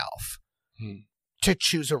yourself to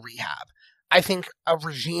choose a rehab. I think a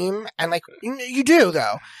regime, and like, you do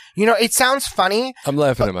though, it sounds funny. I'm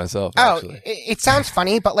laughing at myself, actually. It sounds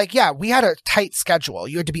funny, but like, yeah, we had a tight schedule.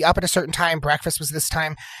 You had to be up at a certain time. Breakfast was this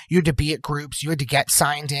time. You had to be at groups. You had to get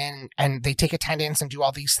signed in, and they take attendance and do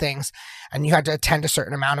all these things. And you had to attend a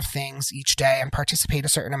certain amount of things each day and participate a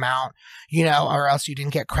certain amount, or else you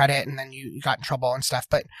didn't get credit and then you got in trouble and stuff.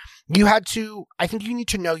 But I think you need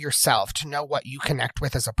to know yourself to know what you connect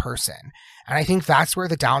with as a person. And I think that's where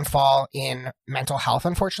the downfall in mental health,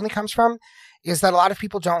 unfortunately, comes from, is that a lot of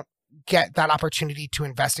people don't get that opportunity to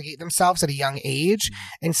investigate themselves at a young age,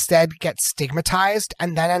 instead get stigmatized,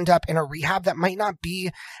 and then end up in a rehab that might not be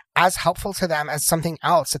as helpful to them as something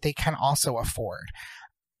else that they can also afford.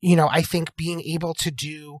 I think being able to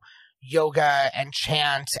do yoga and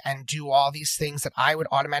chant and do all these things that I would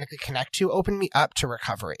automatically connect to opened me up to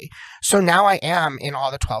recovery. So now I am in all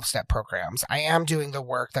the 12-step programs. I am doing the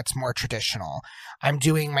work that's more traditional. I'm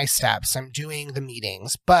doing my steps. I'm doing the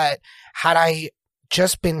meetings. But had I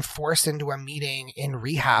just been forced into a meeting in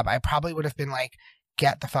rehab, I probably would have been like,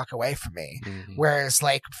 get the fuck away from me. Mm-hmm. Whereas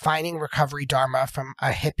like finding recovery dharma from a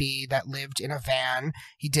hippie that lived in a van,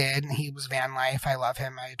 he was van life. I love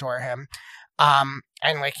him. I adore him.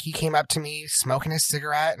 And like, he came up to me smoking his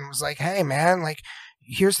cigarette and was like, hey man, like,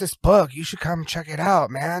 here's this book. You should come check it out,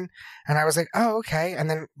 man. And I was like, oh, okay. And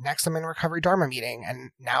then next I'm in recovery dharma meeting,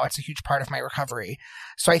 and now it's a huge part of my recovery.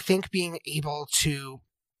 So I think being able to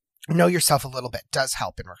know yourself a little bit does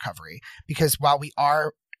help in recovery, because while we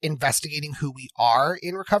are investigating who we are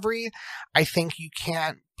in recovery, I think you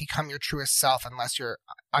can't become your truest self unless you're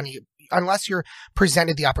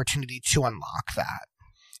presented the opportunity to unlock that.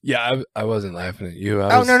 Yeah, I wasn't laughing at you.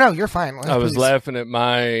 No, you're fine. I was laughing at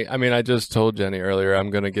I just told Jenny earlier, I'm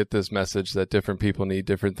going to get this message that different people need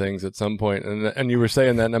different things at some point. And you were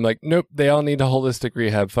saying that, and I'm like, nope, they all need a holistic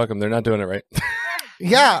rehab. Fuck them. They're not doing it right.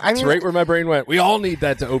 Yeah, I mean, it's right where my brain went. We all need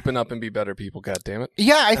that to open up and be better people. God damn it.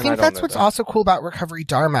 Yeah, I think that's what's also cool about recovery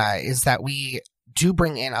dharma is that we do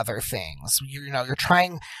bring in other things. You're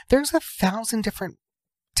trying. There's 1,000 different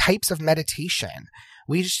types of meditation.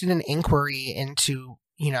 We just did an inquiry into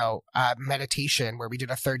meditation where we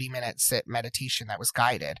did a 30-minute sit meditation that was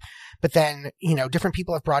guided. But then, different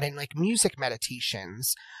people have brought in like music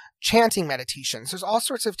meditations, chanting meditations. There's all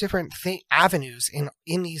sorts of different avenues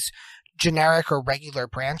in these generic or regular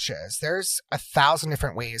branches. There's 1,000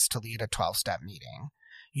 different ways to lead a 12-step meeting.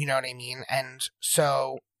 You know what I mean? And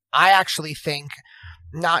so I actually think,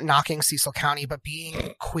 not knocking Cecil County, but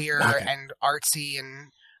being queer and artsy and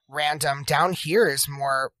random down here is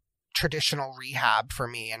more traditional rehab for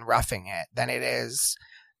me and roughing it than it is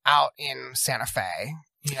out in Santa Fe.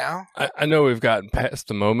 I know we've gotten past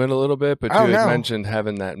the moment a little bit, but you had mentioned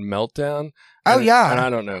having that meltdown. And I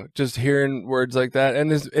don't know, just hearing words like that,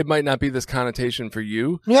 and it might not be this connotation for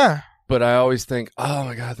you. Yeah. But I always think, oh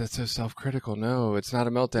my God, that's so self-critical. No, it's not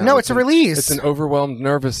a meltdown. No, it's a release. It's an overwhelmed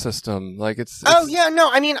nervous system. Like it's I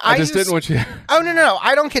just didn't want you. Oh, no.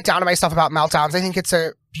 I don't get down on myself about meltdowns. I think it's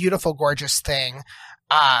a beautiful, gorgeous thing.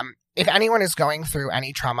 If anyone is going through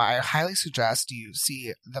any trauma, I highly suggest you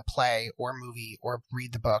see the play or movie or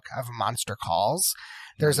read the book of Monster Calls.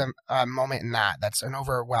 There's a moment in that's an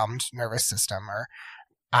overwhelmed nervous system or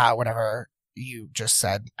whatever you just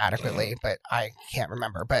said adequately, but I can't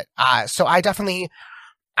remember. But so I definitely,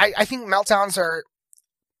 I think meltdowns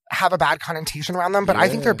have a bad connotation around them, but I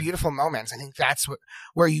think they're beautiful moments. I think that's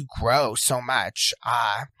where you grow so much.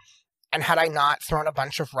 And had I not thrown a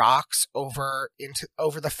bunch of rocks over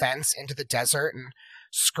the fence into the desert and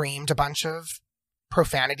screamed a bunch of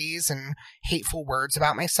profanities and hateful words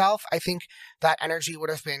about myself, I think that energy would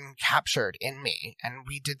have been captured in me. And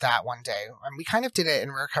we did that one day. And we kind of did it in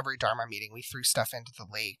Recovery Dharma meeting. We threw stuff into the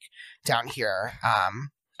lake down here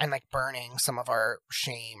and like burning some of our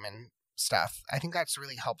shame and stuff. I think that's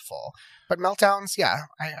really helpful. But meltdowns, yeah,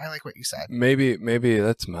 I like what you said. Maybe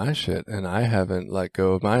that's my shit, and I haven't let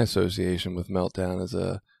go of my association with meltdown as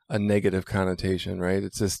a negative connotation, right?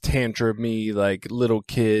 It's this tantrum-y, like little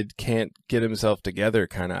kid can't get himself together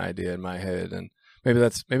kind of idea in my head, and maybe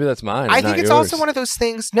that's mine. I think it's yours. Also one of those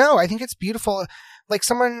things. No, I think it's beautiful. Like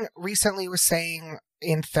someone recently was saying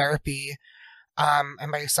in therapy.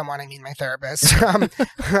 And by someone, I mean my therapist,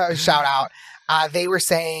 shout out. They were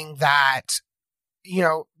saying that,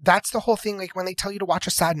 that's the whole thing. Like when they tell you to watch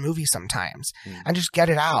a sad movie sometimes and just get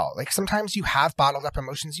it out. Like sometimes you have bottled up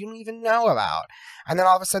emotions you don't even know about. And then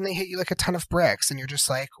all of a sudden they hit you like a ton of bricks and you're just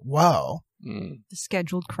like, whoa. The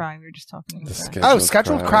scheduled cry we were just talking about.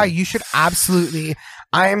 Scheduled cry. You should absolutely.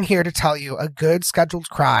 I am here to tell you a good scheduled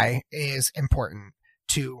cry is important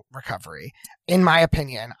to recovery. In my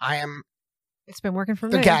opinion, I am It's been working for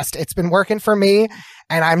the me. guest. It's been working for me,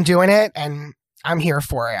 and I'm doing it, and I'm here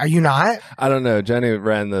for it. Are you not? I don't know. Jenny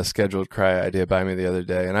ran the scheduled cry idea by me the other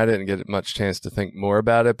day, and I didn't get much chance to think more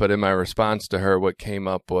about it. But in my response to her, what came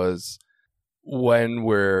up was when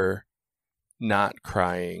we're not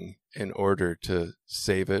crying in order to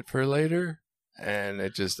save it for later. And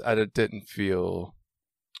it just, I didn't feel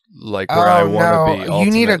like where I want to be. Ultimately.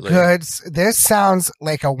 You need a good. This sounds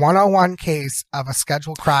like a 101 case of a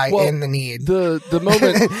scheduled cry in the need. The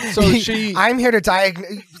moment. So I'm here to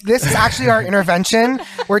diagnose. This is actually our intervention.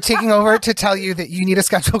 We're taking over to tell you that you need a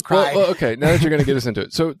scheduled cry. Well, okay. Now that you're going to get us into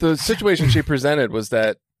it. So the situation she presented was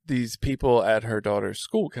that these people at her daughter's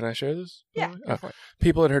school, can I share this? Yeah.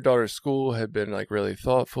 People at her daughter's school had been like really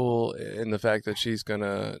thoughtful in the fact that she's going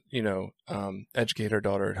to, educate her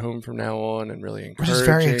daughter at home from now on and really encouraging. Which is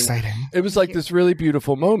very exciting. It was like this really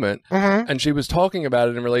beautiful moment. Mm-hmm. And she was talking about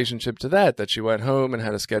it in relationship to that she went home and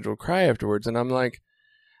had a scheduled cry afterwards. And I'm like,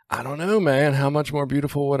 I don't know, man, how much more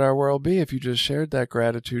beautiful would our world be if you just shared that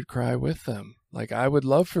gratitude cry with them? Like, I would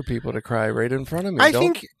love for people to cry right in front of me.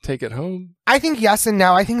 Don't take it home. I think yes and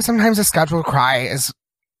no. I think sometimes a scheduled cry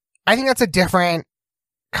I think that's a different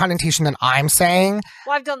connotation than I'm saying.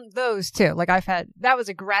 Well, I've done those too. Like that was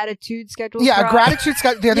a gratitude schedule. Yeah, cry. a gratitude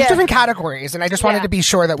schedule. There's different categories, and I just wanted to be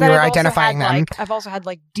sure that we were identifying them. I've also had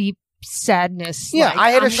like deep sadness. Yeah, like,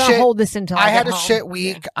 I had I'm gonna hold this until I had get a home. shit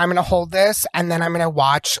week. I'm going to hold this, and then I'm going to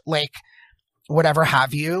watch like whatever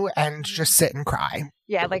have you, and just sit and cry.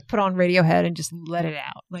 Yeah, like put on Radiohead and just let it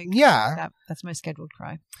out. Like that's my scheduled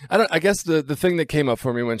cry. I guess the thing that came up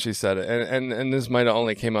for me when she said it, and this might have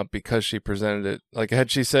only came up because she presented it. Like,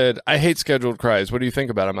 had she said, "I hate scheduled cries. What do you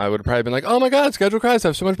think about them?" I would have probably been like, "Oh my god, scheduled cries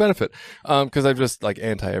have so much benefit," because I'm just like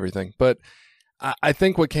anti everything. But I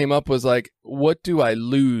think what came up was like, what do I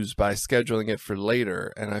lose by scheduling it for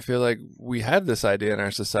later? And I feel like we have this idea in our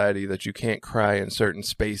society that you can't cry in certain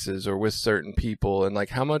spaces or with certain people, and like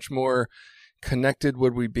how much more connected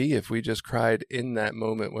would we be if we just cried in that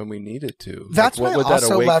moment when we needed to? That's like, what I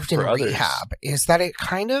also loved in others? rehab, is that it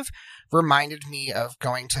kind of reminded me of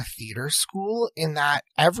going to theater school, in that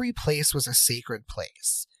every place was a sacred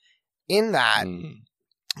place. In that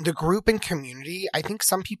the group and community, I think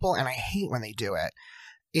some people, and I hate when they do it,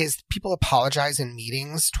 is people apologize in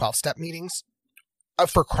meetings, 12-step meetings,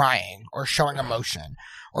 for crying or showing emotion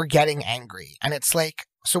or getting angry. And it's like,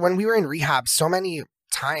 so when we were in rehab, so many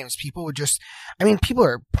times people would people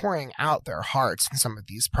are pouring out their hearts in some of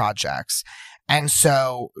these projects. And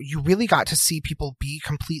so you really got to see people be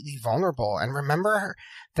completely vulnerable and remember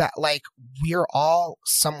that like we're all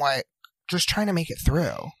somewhat just trying to make it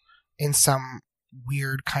through in some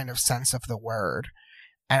weird kind of sense of the word.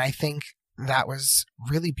 And I think that was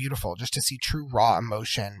really beautiful just to see true raw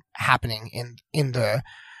emotion happening in the,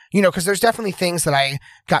 because there's definitely things that I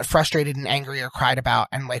got frustrated and angry or cried about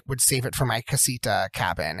and like would save it for my casita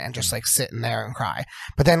cabin and just like sit in there and cry.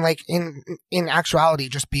 But then like in actuality,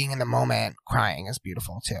 just being in the moment crying is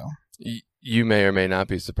beautiful too. You may or may not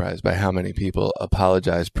be surprised by how many people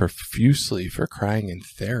apologize profusely for crying in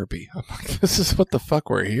therapy. I'm like, this is what the fuck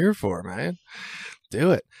we're here for, man.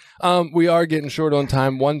 Do it. We are getting short on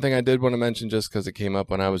time. One thing I did want to mention, just because it came up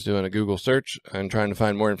when I was doing a Google search and trying to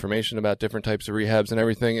find more information about different types of rehabs and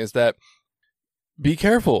everything, is that be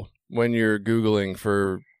careful when you're Googling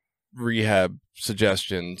for rehab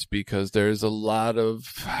suggestions, because there's a lot of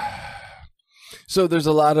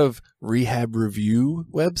rehab review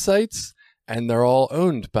websites, and they're all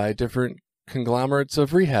owned by different conglomerates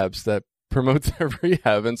of rehabs that promote their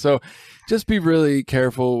rehab. And so just be really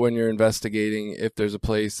careful when you're investigating if there's a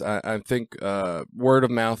place. I think word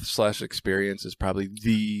of mouth / experience is probably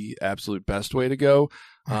the absolute best way to go.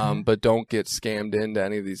 But don't get scammed into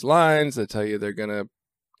any of these lines that tell you they're going to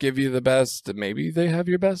give you the best. Maybe they have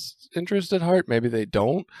your best interest at heart. Maybe they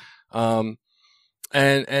don't. And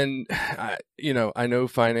I know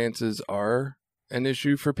finances are an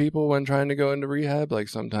issue for people when trying to go into rehab. Like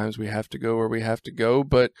sometimes we have to go where we have to go,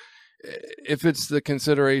 but if it's the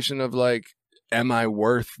consideration of like, am I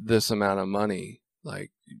worth this amount of money?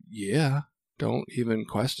 Like, yeah, don't even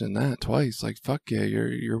question that twice. Like, fuck yeah,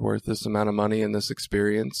 you're worth this amount of money and this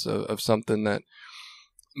experience of something that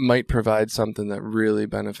might provide something that really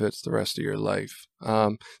benefits the rest of your life.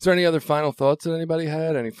 Is there any other final thoughts that anybody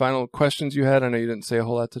had? Any final questions you had? I know you didn't say a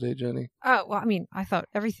whole lot today, Jenny. Oh, well, I mean, I thought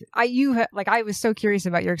everything. I was so curious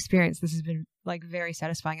about your experience. This has been like very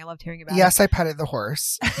satisfying. I loved hearing about it. Yes, I petted the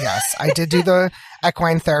horse. Yes, I did do the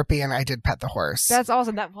equine therapy and I did pet the horse. That's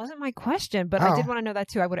awesome. That wasn't my question, but I did want to know that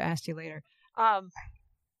too. I would have asked you later.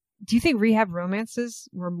 Do you think rehab romances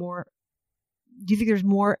were more do you think there's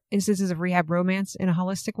more instances of rehab romance in a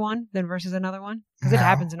holistic one than versus another one? Because No. it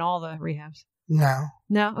happens in all the rehabs. No.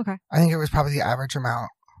 No? Okay. I think it was probably the average amount.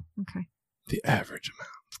 Okay. The average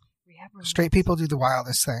Rehab romance. Straight people do the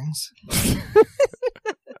wildest things.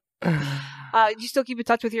 You still keep in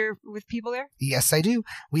touch with people there? Yes, I do.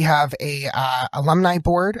 We have a alumni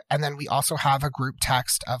board, and then we also have a group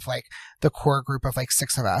text of like the core group of like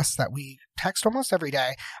 6 of us that we text almost every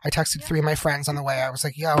day. I texted 3 of my friends on the way. I was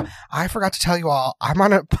like, yo, I forgot to tell you all, I'm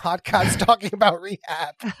on a podcast talking about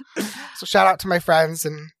rehab. So shout out to my friends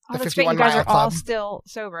and the That's great. 51 You guys Mile are all Club. still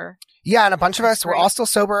sober. Yeah, and a bunch of That's us, we're great. all still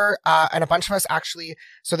sober, and a bunch of us actually,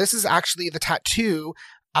 so this is actually the tattoo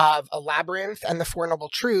of a labyrinth and the 4 Noble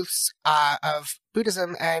Truths of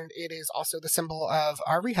Buddhism, and it is also the symbol of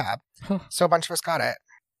our rehab. Huh. So a bunch of us got it.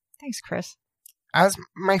 Thanks, Chris. As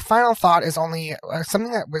my final thought is only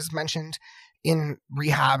something that was mentioned in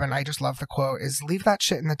rehab, and I just love the quote, is leave that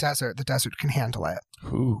shit in the desert can handle it.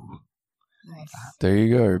 Ooh. Nice. There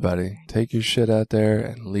you go, everybody. Take your shit out there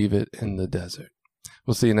and leave it in the desert.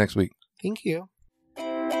 We'll see you next week. Thank you.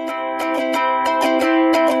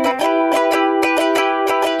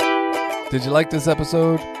 Did you like this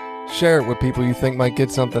episode? Share it with people you think might get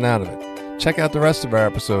something out of it. Check out the rest of our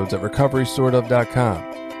episodes at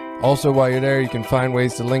recoverysortof.com. Also, while you're there, you can find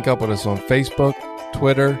ways to link up with us on Facebook,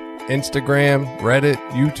 Twitter, Instagram, Reddit,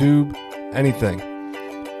 YouTube, anything.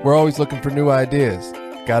 We're always looking for new ideas.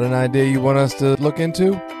 Got an idea you want us to look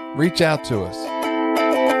into? Reach out to us.